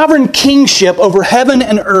His sovereign kingship over heaven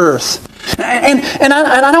and earth. And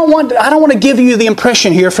I don't want to give you the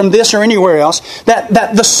impression here from this or anywhere else that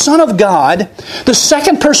the Son of God, the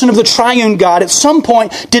second person of the triune God, at some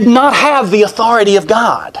point did not have the authority of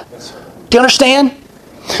God. Do you understand?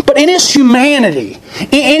 But in His humanity,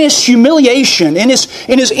 in His humiliation, in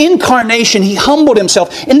His incarnation, He humbled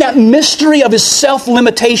Himself. In that mystery of His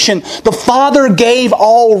self-limitation, the Father gave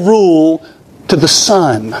all rule to the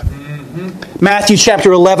Son. Matthew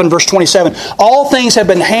chapter 11, verse 27. All things have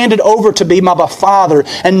been handed over to me by my Father,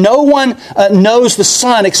 and no one knows the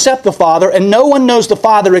Son except the Father, and no one knows the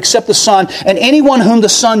Father except the Son, and anyone whom the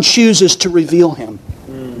Son chooses to reveal Him.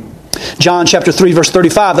 John chapter 3, verse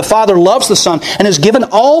 35. The Father loves the Son and has given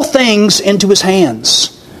all things into His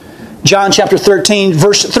hands. John chapter 13,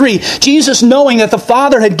 verse 3. Jesus, knowing that the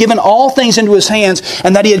Father had given all things into His hands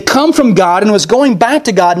and that He had come from God and was going back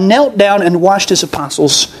to God, knelt down and washed His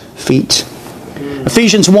apostles' feet.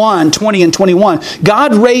 Ephesians 1, 20 and 21.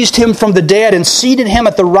 God raised him from the dead and seated him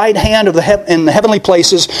at the right hand of in the heavenly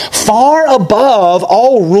places, far above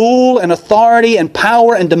all rule and authority and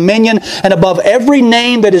power and dominion, and above every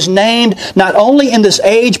name that is named, not only in this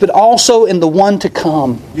age, but also in the one to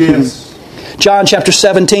come. Yes. John chapter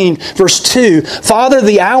 17, verse 2. Father,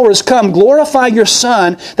 the hour has come. Glorify your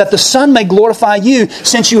Son, that the Son may glorify you,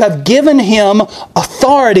 since you have given him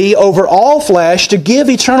authority over all flesh to give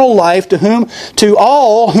eternal life to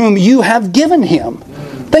all whom you have given him.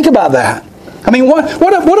 Think about that. I mean,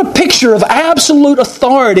 what a picture of absolute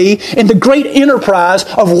authority in the great enterprise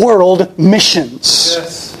of world missions.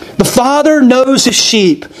 Yes. The Father knows his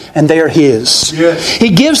sheep, and they are his. Yes. He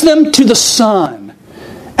gives them to the Son.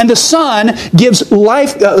 And the Son gives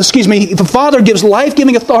life, the Father gives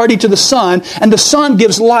life-giving authority to the Son, and the Son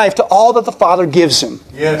gives life to all that the Father gives him.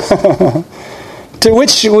 Yes. To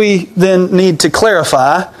which we then need to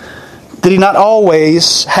clarify, did he not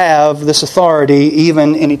always have this authority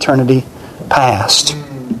even in eternity past?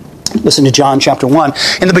 Listen to John chapter 1.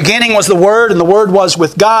 In the beginning was the Word, and the Word was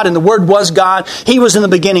with God, and the Word was God. He was in the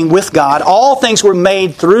beginning with God. All things were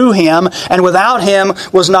made through Him, and without Him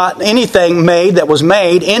was not anything made that was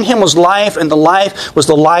made. In Him was life, and the life was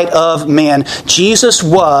the light of men. Jesus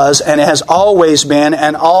was, and has always been,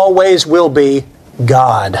 and always will be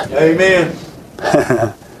God. Amen.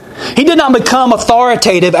 He did not become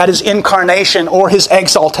authoritative at His incarnation or His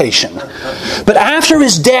exaltation. But after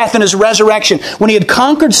His death and His resurrection, when He had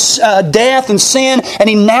conquered death and sin, and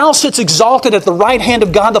He now sits exalted at the right hand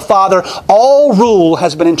of God the Father, all rule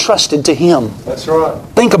has been entrusted to Him. That's right.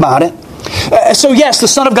 Think about it. So yes, the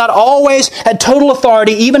Son of God always had total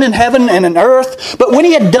authority, even in heaven and in earth. But when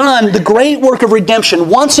He had done the great work of redemption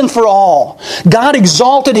once and for all, God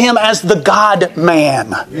exalted Him as the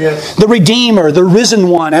God-man, Yes. the Redeemer, the risen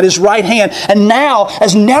one at His right hand. And now,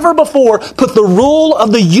 as never before, put the rule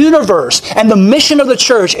of the universe and the mission of the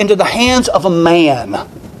church into the hands of a man,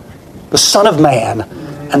 the Son of Man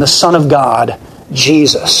and the Son of God,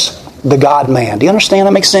 Jesus, the God-man. Do you understand?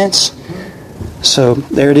 That makes sense? So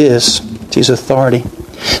there it is. Jesus' authority.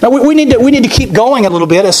 Now we need to keep going a little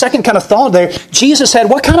bit. A second kind of thought there. Jesus had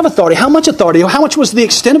what kind of authority? How much authority? How much was the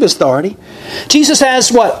extent of His authority? Jesus has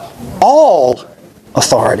what? All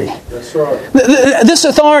authority. That's right. This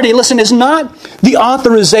authority, listen, is not the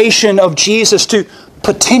authorization of Jesus to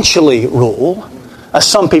potentially rule, as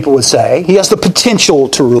some people would say. He has the potential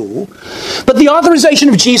to rule. But the authorization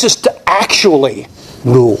of Jesus to actually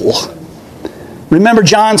rule. Remember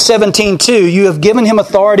John 17:2. You have given Him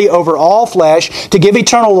authority over all flesh to give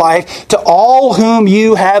eternal life to all whom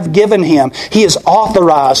you have given Him. He is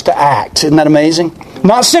authorized to act. Isn't that amazing?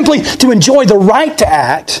 Not simply to enjoy the right to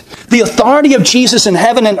act. The authority of Jesus in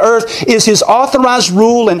heaven and earth is His authorized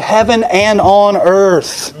rule in heaven and on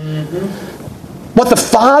earth. Mm-hmm. What the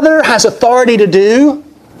Father has authority to do,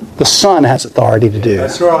 the Son has authority to do.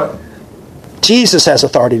 That's right. Jesus has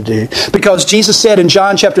authority to do. Because Jesus said in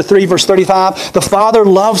John chapter 3, verse 35, the Father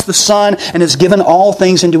loves the Son and has given all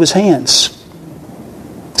things into His hands.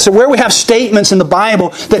 So where we have statements in the Bible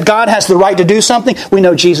that God has the right to do something, we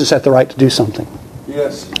know Jesus has the right to do something.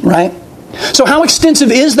 Yes. Right? So how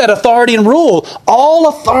extensive is that authority and rule? All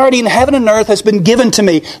authority in heaven and earth has been given to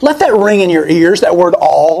me. Let that ring in your ears, that word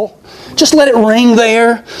all. Just let it ring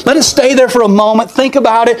there. Let it stay there for a moment. Think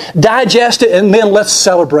about it. Digest it. And then let's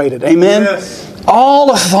celebrate it. Amen? Yes.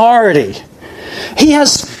 All authority. He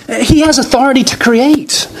has authority to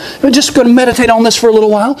create. We're just going to meditate on this for a little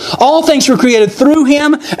while. All things were created through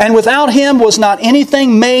Him, and without Him was not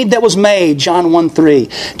anything made that was made. John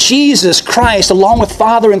 1:3. Jesus Christ, along with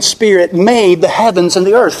Father and Spirit, made the heavens and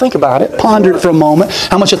the earth. Think about it. Ponder it for a moment.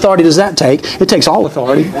 How much authority does that take? It takes all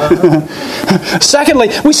authority.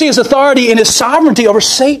 Secondly, we see His authority in His sovereignty over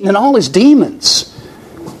Satan and all his demons.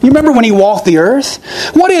 You remember when He walked the earth?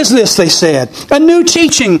 What is this, they said? A new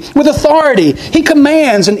teaching with authority. He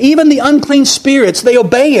commands, and even the unclean spirits, they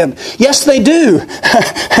obey Him. Yes, they do.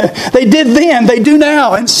 They did then, they do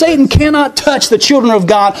now. And Satan cannot touch the children of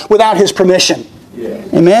God without His permission. Yeah.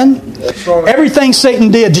 Amen? Right. Everything Satan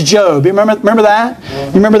did to Job. You remember that?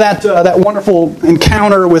 You remember that wonderful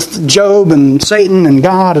encounter with Job and Satan and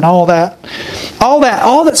God and all that? All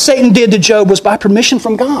that Satan did to Job was by permission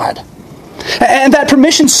from God. And that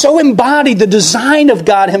permission so embodied the design of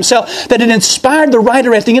God Himself that it inspired the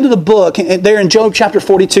writer at the end of the book, there in Job chapter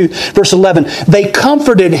 42, verse 11. They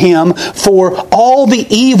comforted him for all the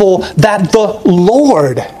evil that the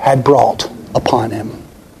Lord had brought upon him.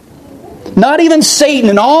 Not even Satan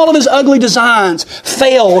and all of his ugly designs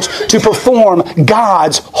fails to perform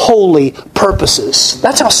God's holy purposes.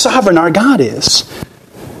 That's how sovereign our God is.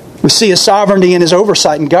 We see His sovereignty and His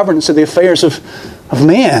oversight and governance of the affairs of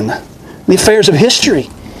man, the affairs of history.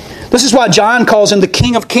 This is why John calls Him the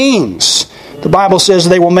King of Kings. The Bible says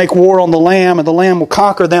they will make war on the Lamb, and the Lamb will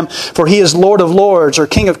conquer them, for He is Lord of Lords, or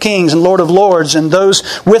King of Kings and Lord of Lords, and those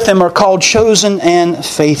with Him are called chosen and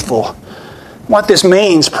faithful. What this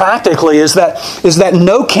means practically is that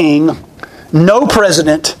no king, no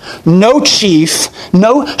president, no chief,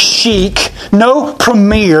 no sheik, no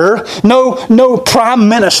premier, no prime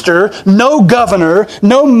minister, no governor,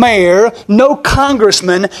 no mayor, no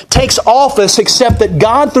congressman takes office except that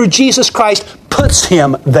God through Jesus Christ puts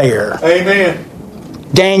him there. Amen.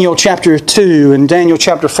 Daniel chapter 2 and Daniel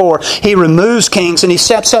chapter 4, He removes kings and He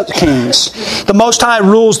sets up kings. The Most High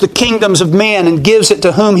rules the kingdoms of men and gives it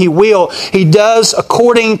to whom He will. He does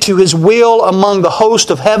according to His will among the host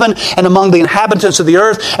of heaven and among the inhabitants of the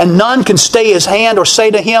earth, and none can stay His hand or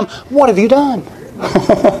say to Him, "What have you done?"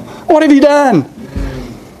 What have you done?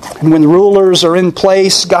 And when the rulers are in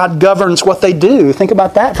place, God governs what they do. Think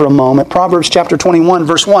about that for a moment. Proverbs chapter 21,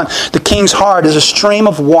 verse 1. The king's heart is a stream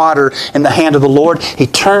of water in the hand of the Lord. He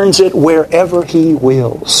turns it wherever He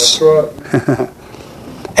wills. That's right.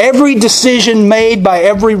 Every decision made by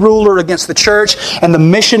every ruler against the church and the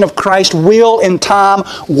mission of Christ will in time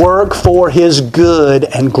work for His good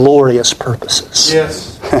and glorious purposes.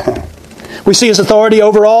 Yes. We see His authority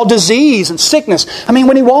over all disease and sickness. I mean,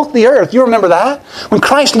 when He walked the earth, you remember that? When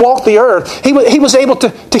Christ walked the earth, He was able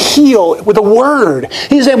to heal with a word.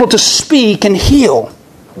 He was able to speak and heal.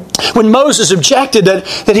 When Moses objected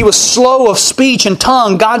that he was slow of speech and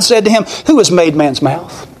tongue, God said to him, "Who has made man's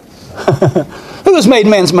mouth?" Who has made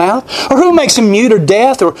man's mouth? Or who makes him mute or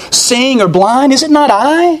deaf or seeing or blind? Is it not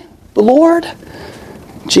I, the Lord?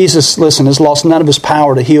 Jesus, listen, has lost none of His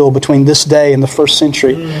power to heal between this day and the first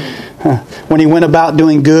century. When He went about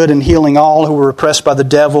doing good and healing all who were oppressed by the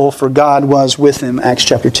devil, for God was with Him. Acts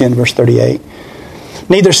chapter 10, verse 38.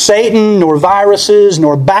 Neither Satan, nor viruses,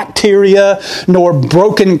 nor bacteria, nor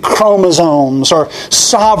broken chromosomes are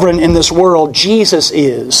sovereign in this world. Jesus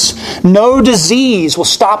is. No disease will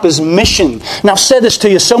stop His mission. And I've said this to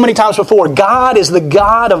you so many times before. God is the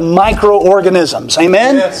God of microorganisms.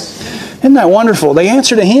 Amen? Yes. Isn't that wonderful? They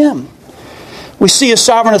answer to Him. We see His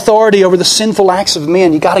sovereign authority over the sinful acts of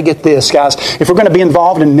men. You got to get this, guys. If we're going to be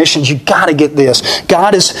involved in missions, you got to get this.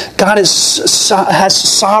 God has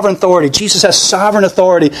sovereign authority. Jesus has sovereign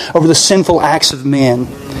authority over the sinful acts of men.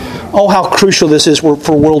 Oh, how crucial this is for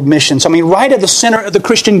world missions. I mean, right at the center of the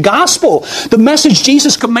Christian gospel, the message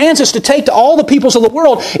Jesus commands us to take to all the peoples of the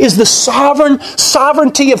world is the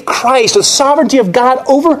sovereignty of Christ, the sovereignty of God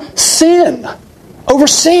over sin. Over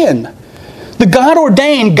sin. The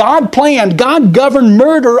God-ordained, God-planned, God-governed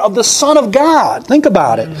murder of the Son of God. Think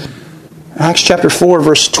about it. Acts chapter 4,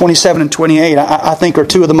 verse 27 and 28, I think are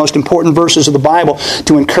two of the most important verses of the Bible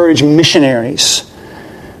to encourage missionaries.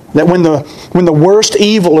 That when the worst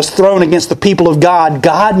evil is thrown against the people of God,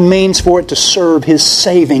 God means for it to serve His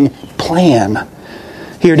saving plan.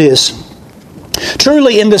 Here it is.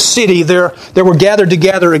 Truly in this city there were gathered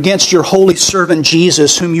together against your holy servant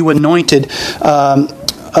Jesus, whom you anointed,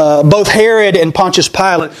 both Herod and Pontius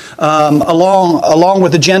Pilate, along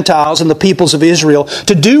with the Gentiles and the peoples of Israel,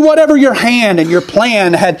 to do whatever your hand and your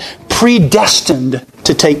plan had predestined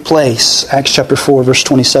to take place. Acts chapter 4, verse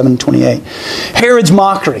 27 and 28. Herod's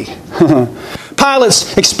mockery.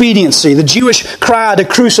 Pilate's expediency, the Jewish cry to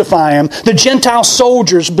crucify Him, the Gentile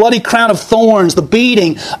soldiers' bloody crown of thorns, the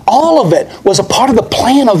beating, all of it was a part of the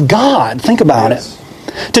plan of God. Think about it.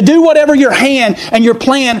 To do whatever your hand and your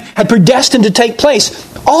plan had predestined to take place.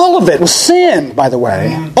 All of it was sin, by the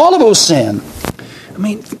way. All of it was sin. I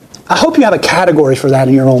mean, I hope you have a category for that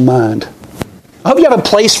in your own mind. I hope you have a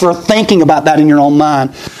place for thinking about that in your own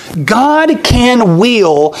mind. God can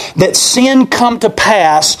will that sin come to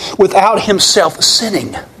pass without Himself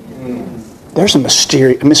sinning. There's a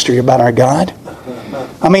mystery about our God.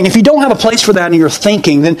 I mean, if you don't have a place for that in your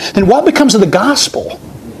thinking, then what becomes of the gospel?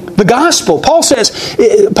 The gospel. Paul says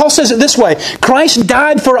it this way. Christ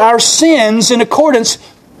died for our sins in accordance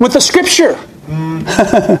with the Scripture.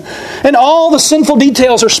 And all the sinful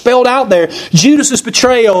details are spelled out there. Judas'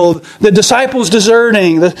 betrayal, the disciples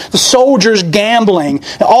deserting, the soldiers gambling,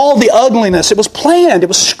 all the ugliness. It was planned. It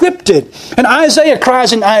was scripted. And Isaiah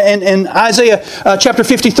cries in Isaiah chapter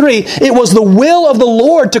 53, it was the will of the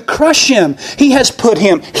Lord to crush Him. He has put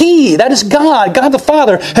Him, He, that is God the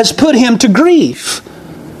Father, has put Him to grief.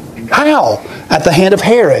 How? At the hand of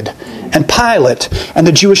Herod and Pilate and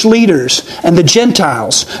the Jewish leaders and the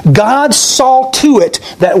Gentiles. God saw to it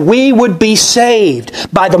that we would be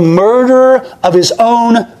saved by the murder of His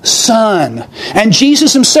own Son. And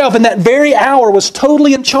Jesus Himself in that very hour was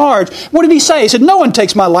totally in charge. What did He say? He said, "No one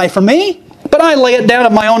takes my life from me, but I lay it down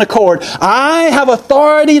of my own accord. I have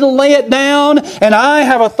authority to lay it down, and I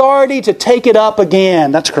have authority to take it up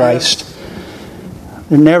again." That's Christ.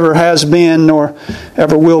 There never has been nor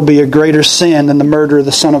ever will be a greater sin than the murder of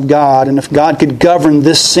the Son of God. And if God could govern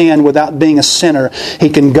this sin without being a sinner, He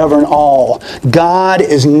can govern all. God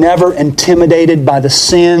is never intimidated by the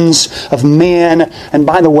sins of men. And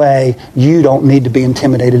by the way, you don't need to be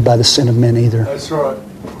intimidated by the sin of men either. That's right.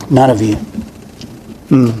 None of you.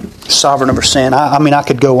 Sovereign over sin. I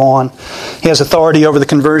could go on. He has authority over the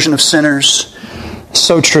conversion of sinners.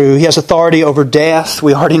 So true. He has authority over death.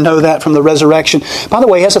 We already know that from the resurrection. By the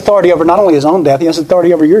way, He has authority over not only His own death, He has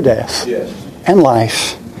authority over your death and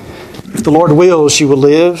life. If the Lord wills, you will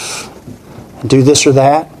live and do this or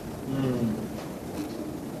that.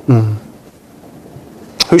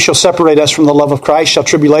 Who shall separate us from the love of Christ? Shall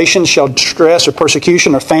tribulation, shall distress, or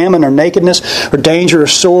persecution, or famine, or nakedness, or danger, or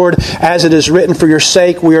sword? As it is written, for your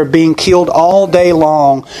sake we are being killed all day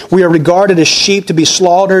long. We are regarded as sheep to be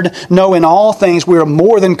slaughtered. No, in all things we are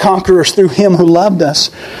more than conquerors through Him who loved us.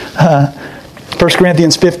 1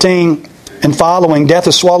 Corinthians 15 and following, death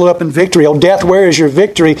is swallowed up in victory. O death, where is your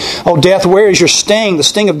victory? O death, where is your sting? The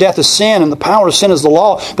sting of death is sin, and the power of sin is the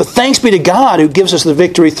law. But thanks be to God who gives us the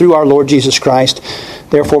victory through our Lord Jesus Christ.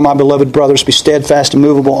 Therefore, my beloved brothers, be steadfast,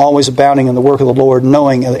 immovable, always abounding in the work of the Lord,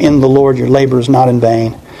 knowing in the Lord your labor is not in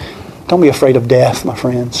vain. Don't be afraid of death, my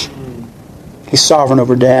friends. He's sovereign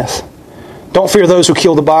over death. Don't fear those who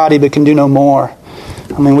kill the body but can do no more.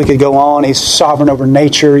 We could go on. He's sovereign over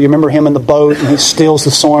nature. You remember Him in the boat, and He stills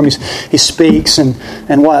the storm. He speaks, and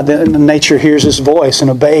what? The nature hears His voice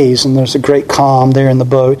and obeys, and there's a great calm there in the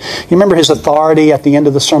boat. You remember His authority at the end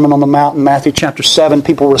of the Sermon on the Mount in Matthew chapter 7.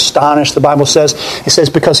 People were astonished. The Bible says, it says,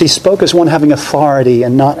 because He spoke as one having authority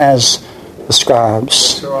and not as the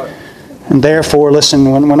scribes. That's right. And therefore,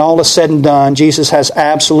 listen, when all is said and done, Jesus has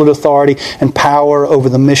absolute authority and power over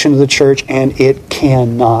the mission of the church, and it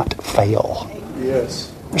cannot fail.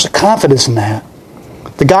 Yes. There's a confidence in that.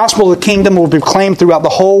 The gospel of the kingdom will be proclaimed throughout the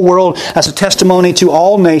whole world as a testimony to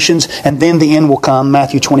all nations, and then the end will come.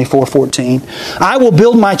 Matthew 24:14. I will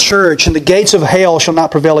build my church, and the gates of hell shall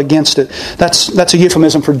not prevail against it. That's a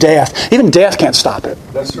euphemism for death. Even death can't stop it.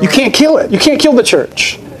 That's right. You can't kill it. You can't kill the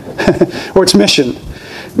church or its mission.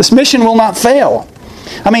 This mission will not fail.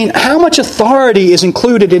 How much authority is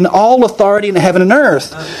included in all authority in heaven and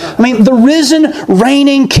earth? The risen,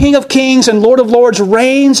 reigning King of Kings and Lord of Lords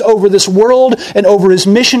reigns over this world and over His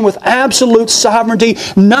mission with absolute sovereignty.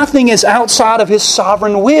 Nothing is outside of His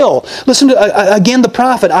sovereign will. Listen to, again, the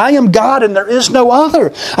prophet. I am God and there is no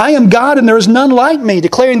other. I am God and there is none like me,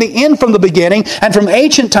 declaring the end from the beginning and from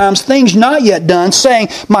ancient times things not yet done, saying,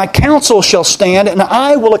 my counsel shall stand and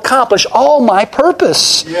I will accomplish all my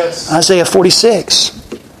purpose. Yes. Isaiah 46.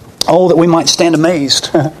 Oh, that we might stand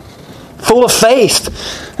amazed, full of faith,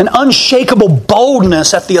 and unshakable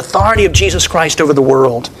boldness at the authority of Jesus Christ over the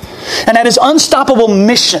world, and at His unstoppable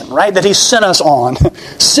mission, right, that He sent us on,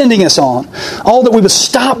 sending us on. Oh, that we would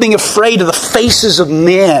stop being afraid of the faces of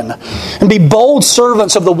men and be bold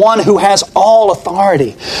servants of the one who has all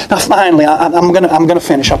authority. Now, finally, I'm going to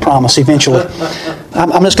finish. I promise. Eventually,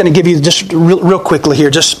 I'm just going to give you just real quickly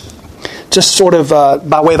here, just sort of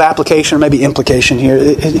by way of application or maybe implication here.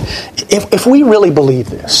 If we really believe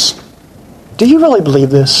this, do you really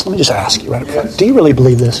believe this? Let me just ask you right up front. Yes. Do you really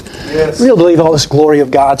believe this? Yes. Do you really believe all this glory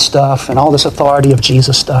of God stuff and all this authority of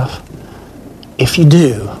Jesus stuff? If you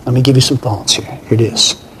do, let me give you some thoughts here. Here it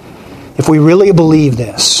is. If we really believe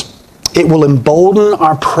this, it will embolden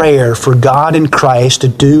our prayer for God in Christ to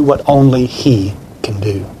do what only He can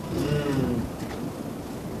do.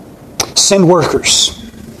 Send workers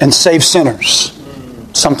and save sinners.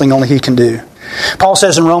 Something only He can do. Paul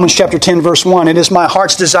says in Romans chapter 10 verse 1, it is my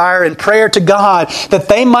heart's desire and prayer to God that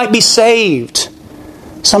they might be saved.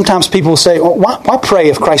 Sometimes people will say, well, why pray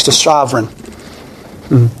if Christ is sovereign?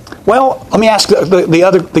 Well, let me ask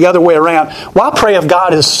the other way around. Why pray if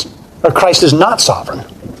Christ is not sovereign?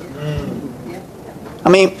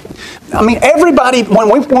 Everybody,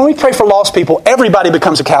 when we pray for lost people, everybody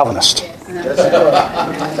becomes a Calvinist.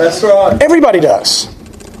 That's right. Everybody does.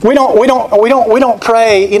 We don't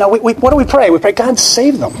pray. What do we pray? We pray, God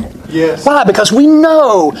save them. Yes. Why? Because we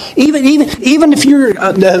know even if you're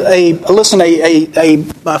a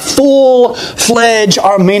full-fledged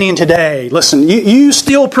Arminian today, listen, you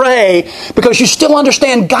still pray because you still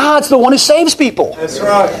understand God's the one who saves people. That's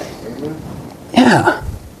right. Yeah.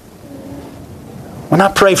 When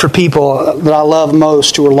I pray for people that I love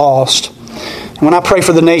most who are lost, and when I pray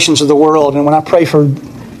for the nations of the world, and when I pray for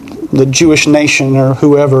the Jewish nation or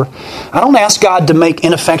whoever, I don't ask God to make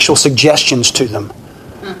ineffectual suggestions to them.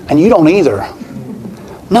 And you don't either.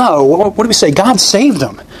 No, what do we say? God saved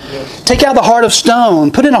them. Take out the heart of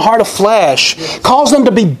stone, put in a heart of flesh, cause them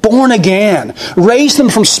to be born again, raise them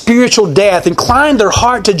from spiritual death, incline their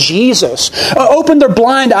heart to Jesus, open their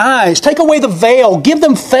blind eyes, take away the veil, give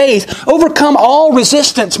them faith, overcome all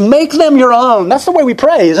resistance, make them your own. That's the way we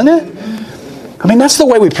pray, isn't it? I mean, that's the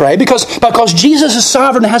way we pray because Jesus is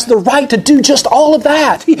sovereign and has the right to do just all of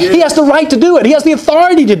that. He has the right to do it. He has the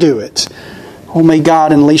authority to do it. Oh, may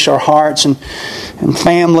God unleash our hearts and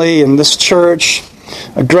family and this church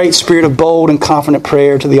a great spirit of bold and confident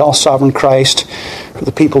prayer to the all-sovereign Christ for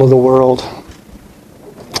the people of the world.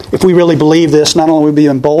 If we really believe this, not only will we be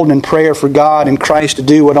emboldened in prayer for God and Christ to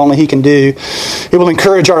do what only He can do, it will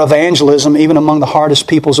encourage our evangelism even among the hardest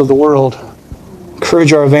peoples of the world.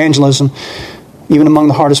 Encourage our evangelism even among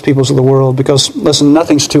the hardest peoples of the world. Because, listen,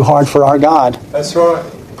 nothing's too hard for our God. That's right.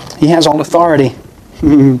 He has all authority.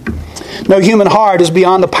 No human heart is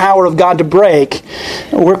beyond the power of God to break.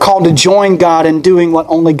 We're called to join God in doing what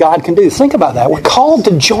only God can do. Think about that. We're called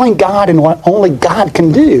to join God in what only God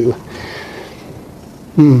can do.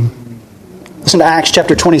 Listen to Acts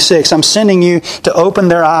chapter 26. I'm sending you to open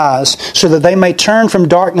their eyes so that they may turn from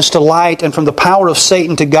darkness to light and from the power of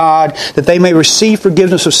Satan to God, that they may receive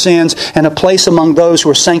forgiveness of sins and a place among those who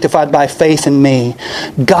are sanctified by faith in me.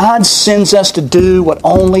 God sends us to do what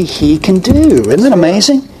only He can do. Isn't that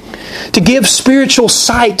amazing? To give spiritual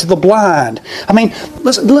sight to the blind. I mean,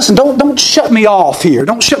 listen, don't shut me off here.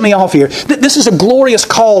 Don't shut me off here. This is a glorious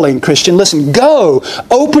calling, Christian. Listen, go.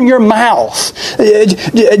 Open your mouth.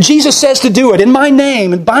 Jesus says to do it in my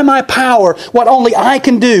name and by my power, what only I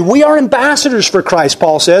can do. We are ambassadors for Christ,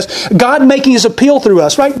 Paul says. God making His appeal through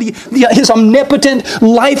us, right? His omnipotent,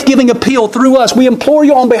 life-giving appeal through us. We implore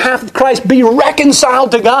you on behalf of Christ, be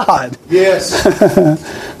reconciled to God. Yes.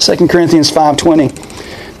 2 Corinthians 5:20.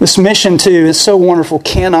 This mission, too, is so wonderful,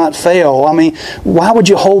 cannot fail. I mean, why would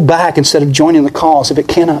you hold back instead of joining the cause if it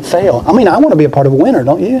cannot fail? I mean, I want to be a part of a winner,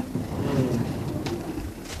 don't you?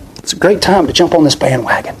 It's a great time to jump on this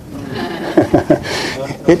bandwagon.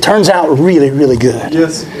 It turns out really, really good.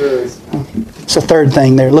 Yes, it does. It's the third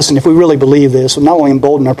thing there. Listen, if we really believe this, we'll not only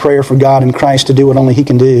embolden our prayer for God and Christ to do what only He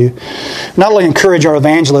can do, not only encourage our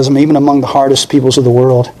evangelism even among the hardest peoples of the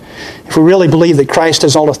world. If we really believe that Christ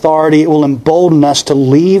has all authority, it will embolden us to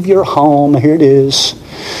leave your home. Here it is.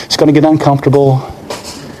 It's going to get uncomfortable.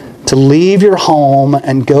 To leave your home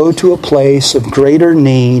and go to a place of greater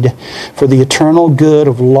need for the eternal good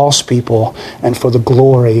of lost people and for the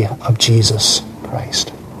glory of Jesus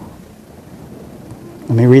Christ.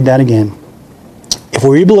 Let me read that again. If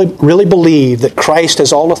we really believe that Christ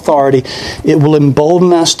has all authority, it will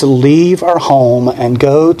embolden us to leave our home and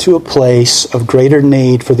go to a place of greater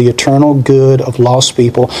need for the eternal good of lost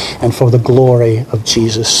people and for the glory of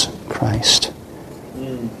Jesus Christ.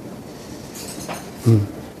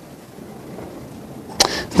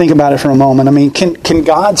 Think about it for a moment. I mean, can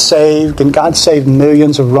God save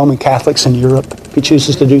millions of Roman Catholics in Europe if He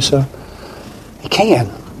chooses to do so? He can.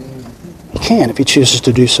 He can if He chooses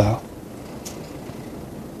to do so.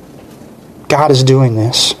 God is doing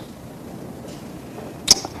this.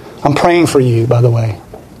 I'm praying for you, by the way.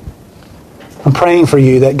 I'm praying for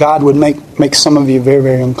you that God would make some of you very,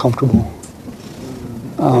 very uncomfortable.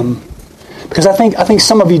 Because I think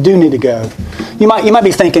some of you do need to go. You might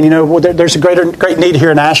be thinking, well, there's a great need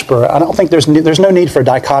here in Asheboro. I don't think there's no need for a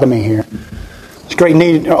dichotomy here. There's great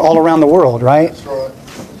need all around the world, right? That's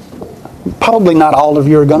right. Probably not all of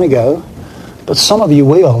you are going to go. But some of you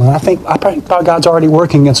will, and I think God's already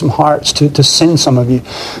working in some hearts to send some of you,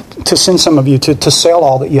 to sell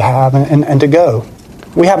all that you have and to go.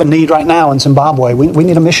 We have a need right now in Zimbabwe. We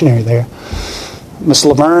need a missionary there. Miss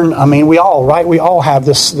Laverne, I mean, we all have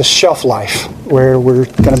this shelf life where we're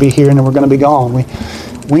going to be here and then we're going to be gone.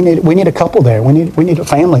 We need a couple there. We need a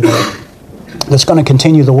family there that's going to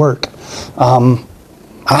continue the work. I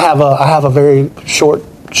have a very short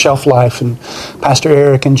shelf life, and Pastor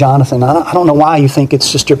Eric and Jonathan, I don't know why you think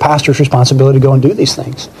it's just your pastor's responsibility to go and do these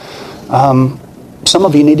things. Some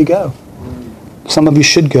of you need to go. Some of you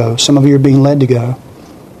should go. Some of you are being led to go.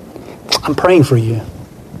 I'm praying for you.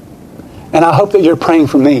 And I hope that you're praying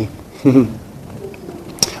for me.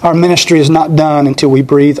 Our ministry is not done until we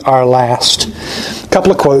breathe our last. A couple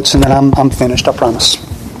of quotes and then I'm finished, I promise.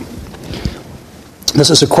 This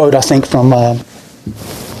is a quote, I think, from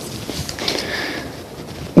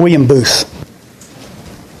William Booth.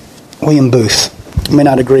 William Booth. You may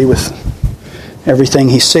not agree with everything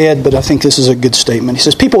he said, but I think this is a good statement. He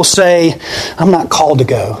says, people say, I'm not called to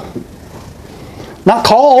go. Not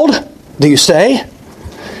called, do you say?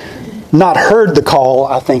 Not heard the call,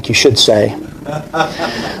 I think you should say.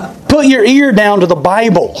 Put your ear down to the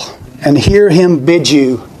Bible and hear him bid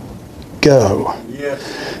you go.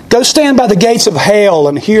 Yes. Go stand by the gates of hell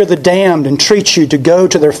and hear the damned entreat you to go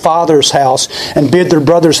to their Father's house and bid their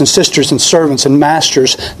brothers and sisters and servants and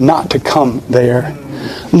masters not to come there.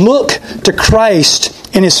 Look to Christ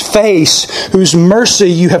in His face, whose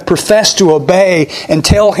mercy you have professed to obey, and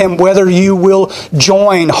tell Him whether you will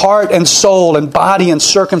join heart and soul and body and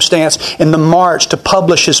circumstance in the march to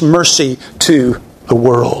publish His mercy to the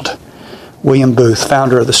world. William Booth,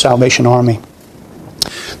 founder of the Salvation Army.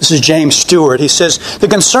 This is James Stewart. He says, the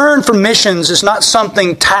concern for missions is not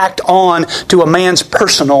something tacked on to a man's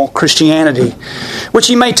personal Christianity, which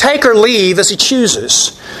he may take or leave as he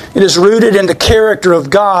chooses. It is rooted in the character of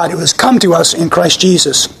God who has come to us in Christ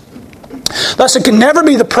Jesus. Thus, it can never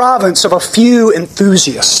be the province of a few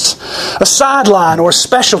enthusiasts, a sideline or a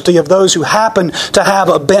specialty of those who happen to have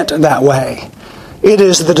a bent that way. It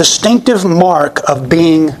is the distinctive mark of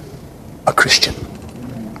being a Christian.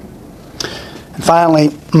 And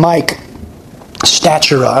finally, Mike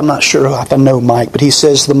Statura, I'm not sure if I know Mike, but he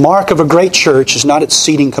says, the mark of a great church is not its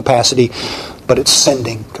seating capacity, but its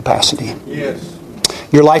sending capacity. Yes.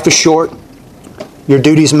 Your life is short, your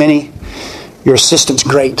duties many, your assistance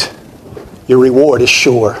great, your reward is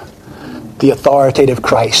sure. The authoritative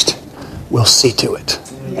Christ will see to it.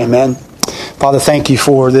 Amen. Father, thank you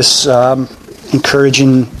for this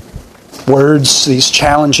encouraging words, these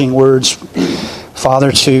challenging words,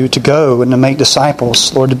 Father, to go and to make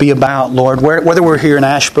disciples, Lord, to be about, Lord, whether we're here in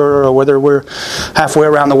Asheboro or whether we're halfway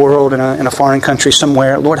around the world in a foreign country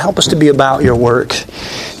somewhere, Lord, help us to be about your work,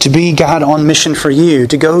 to be, God, on mission for you,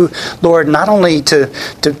 to go, Lord, not only to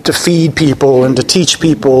feed people and to teach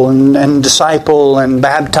people and disciple and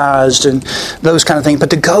baptize and those kind of things,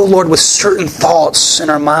 but to go, Lord, with certain thoughts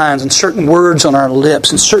in our minds and certain words on our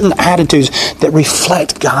lips and certain attitudes that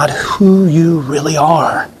reflect, God, who you really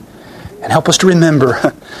are. And help us to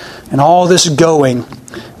remember in all this going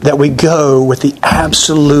that we go with the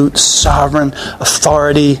absolute sovereign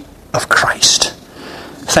authority of Christ.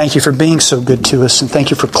 Thank you for being so good to us, and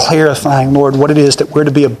thank you for clarifying, Lord, what it is that we're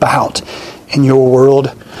to be about in your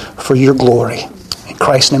world for your glory. In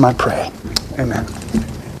Christ's name I pray. Amen.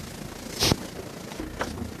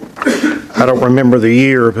 I don't remember the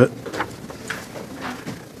year, but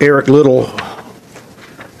Eric Little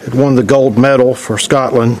had won the gold medal for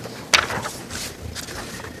Scotland.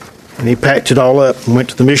 And he packed it all up and went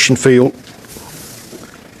to the mission field.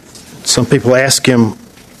 Some people asked him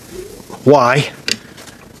why,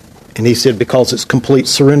 and he said, because it's complete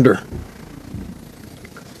surrender.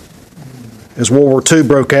 As World War II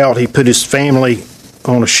broke out, he put his family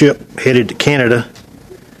on a ship headed to Canada.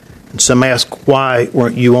 And some asked, why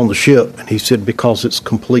weren't you on the ship? And he said, because it's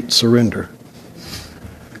complete surrender.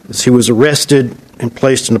 As he was arrested and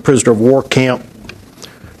placed in a prisoner of war camp,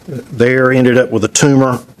 there ended up with a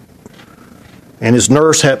tumor. And his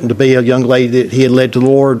nurse happened to be a young lady that he had led to the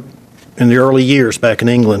Lord in the early years back in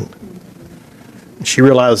England. And she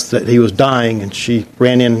realized that he was dying, and she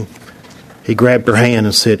ran in. He grabbed her hand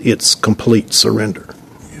and said, it's complete surrender.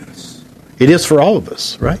 Yes. It is for all of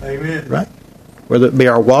us, right? Amen. Right? Whether it be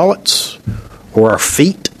our wallets or our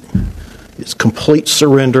feet, it's complete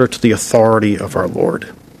surrender to the authority of our Lord.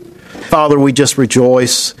 Father, we just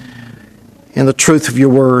rejoice in the truth of your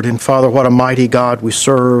word. And Father, what a mighty God we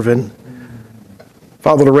serve. And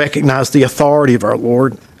Father, to recognize the authority of our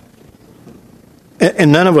Lord.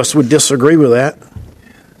 And none of us would disagree with that.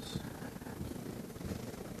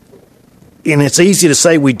 And it's easy to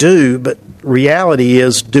say we do, but reality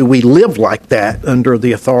is, do we live like that under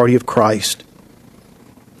the authority of Christ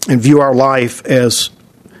and view our life as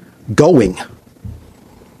going?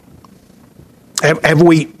 Have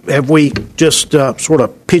we just sort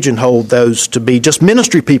of pigeonholed those to be just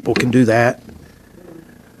ministry people can do that?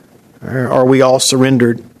 Or are we all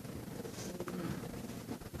surrendered,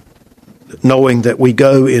 knowing that we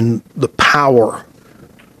go in the power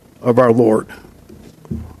of our Lord?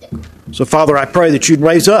 So, Father, I pray that you'd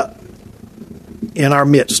raise up in our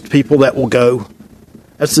midst people that will go.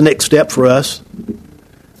 That's the next step for us.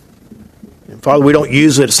 And, Father, we don't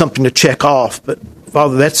use it as something to check off, but,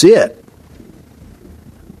 Father, that's it.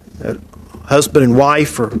 That husband and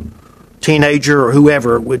wife or teenager or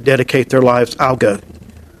whoever would dedicate their lives, I'll go.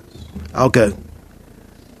 I'll go.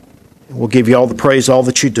 We'll give you all the praise, all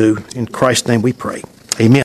that you do. In Christ's name we pray. Amen.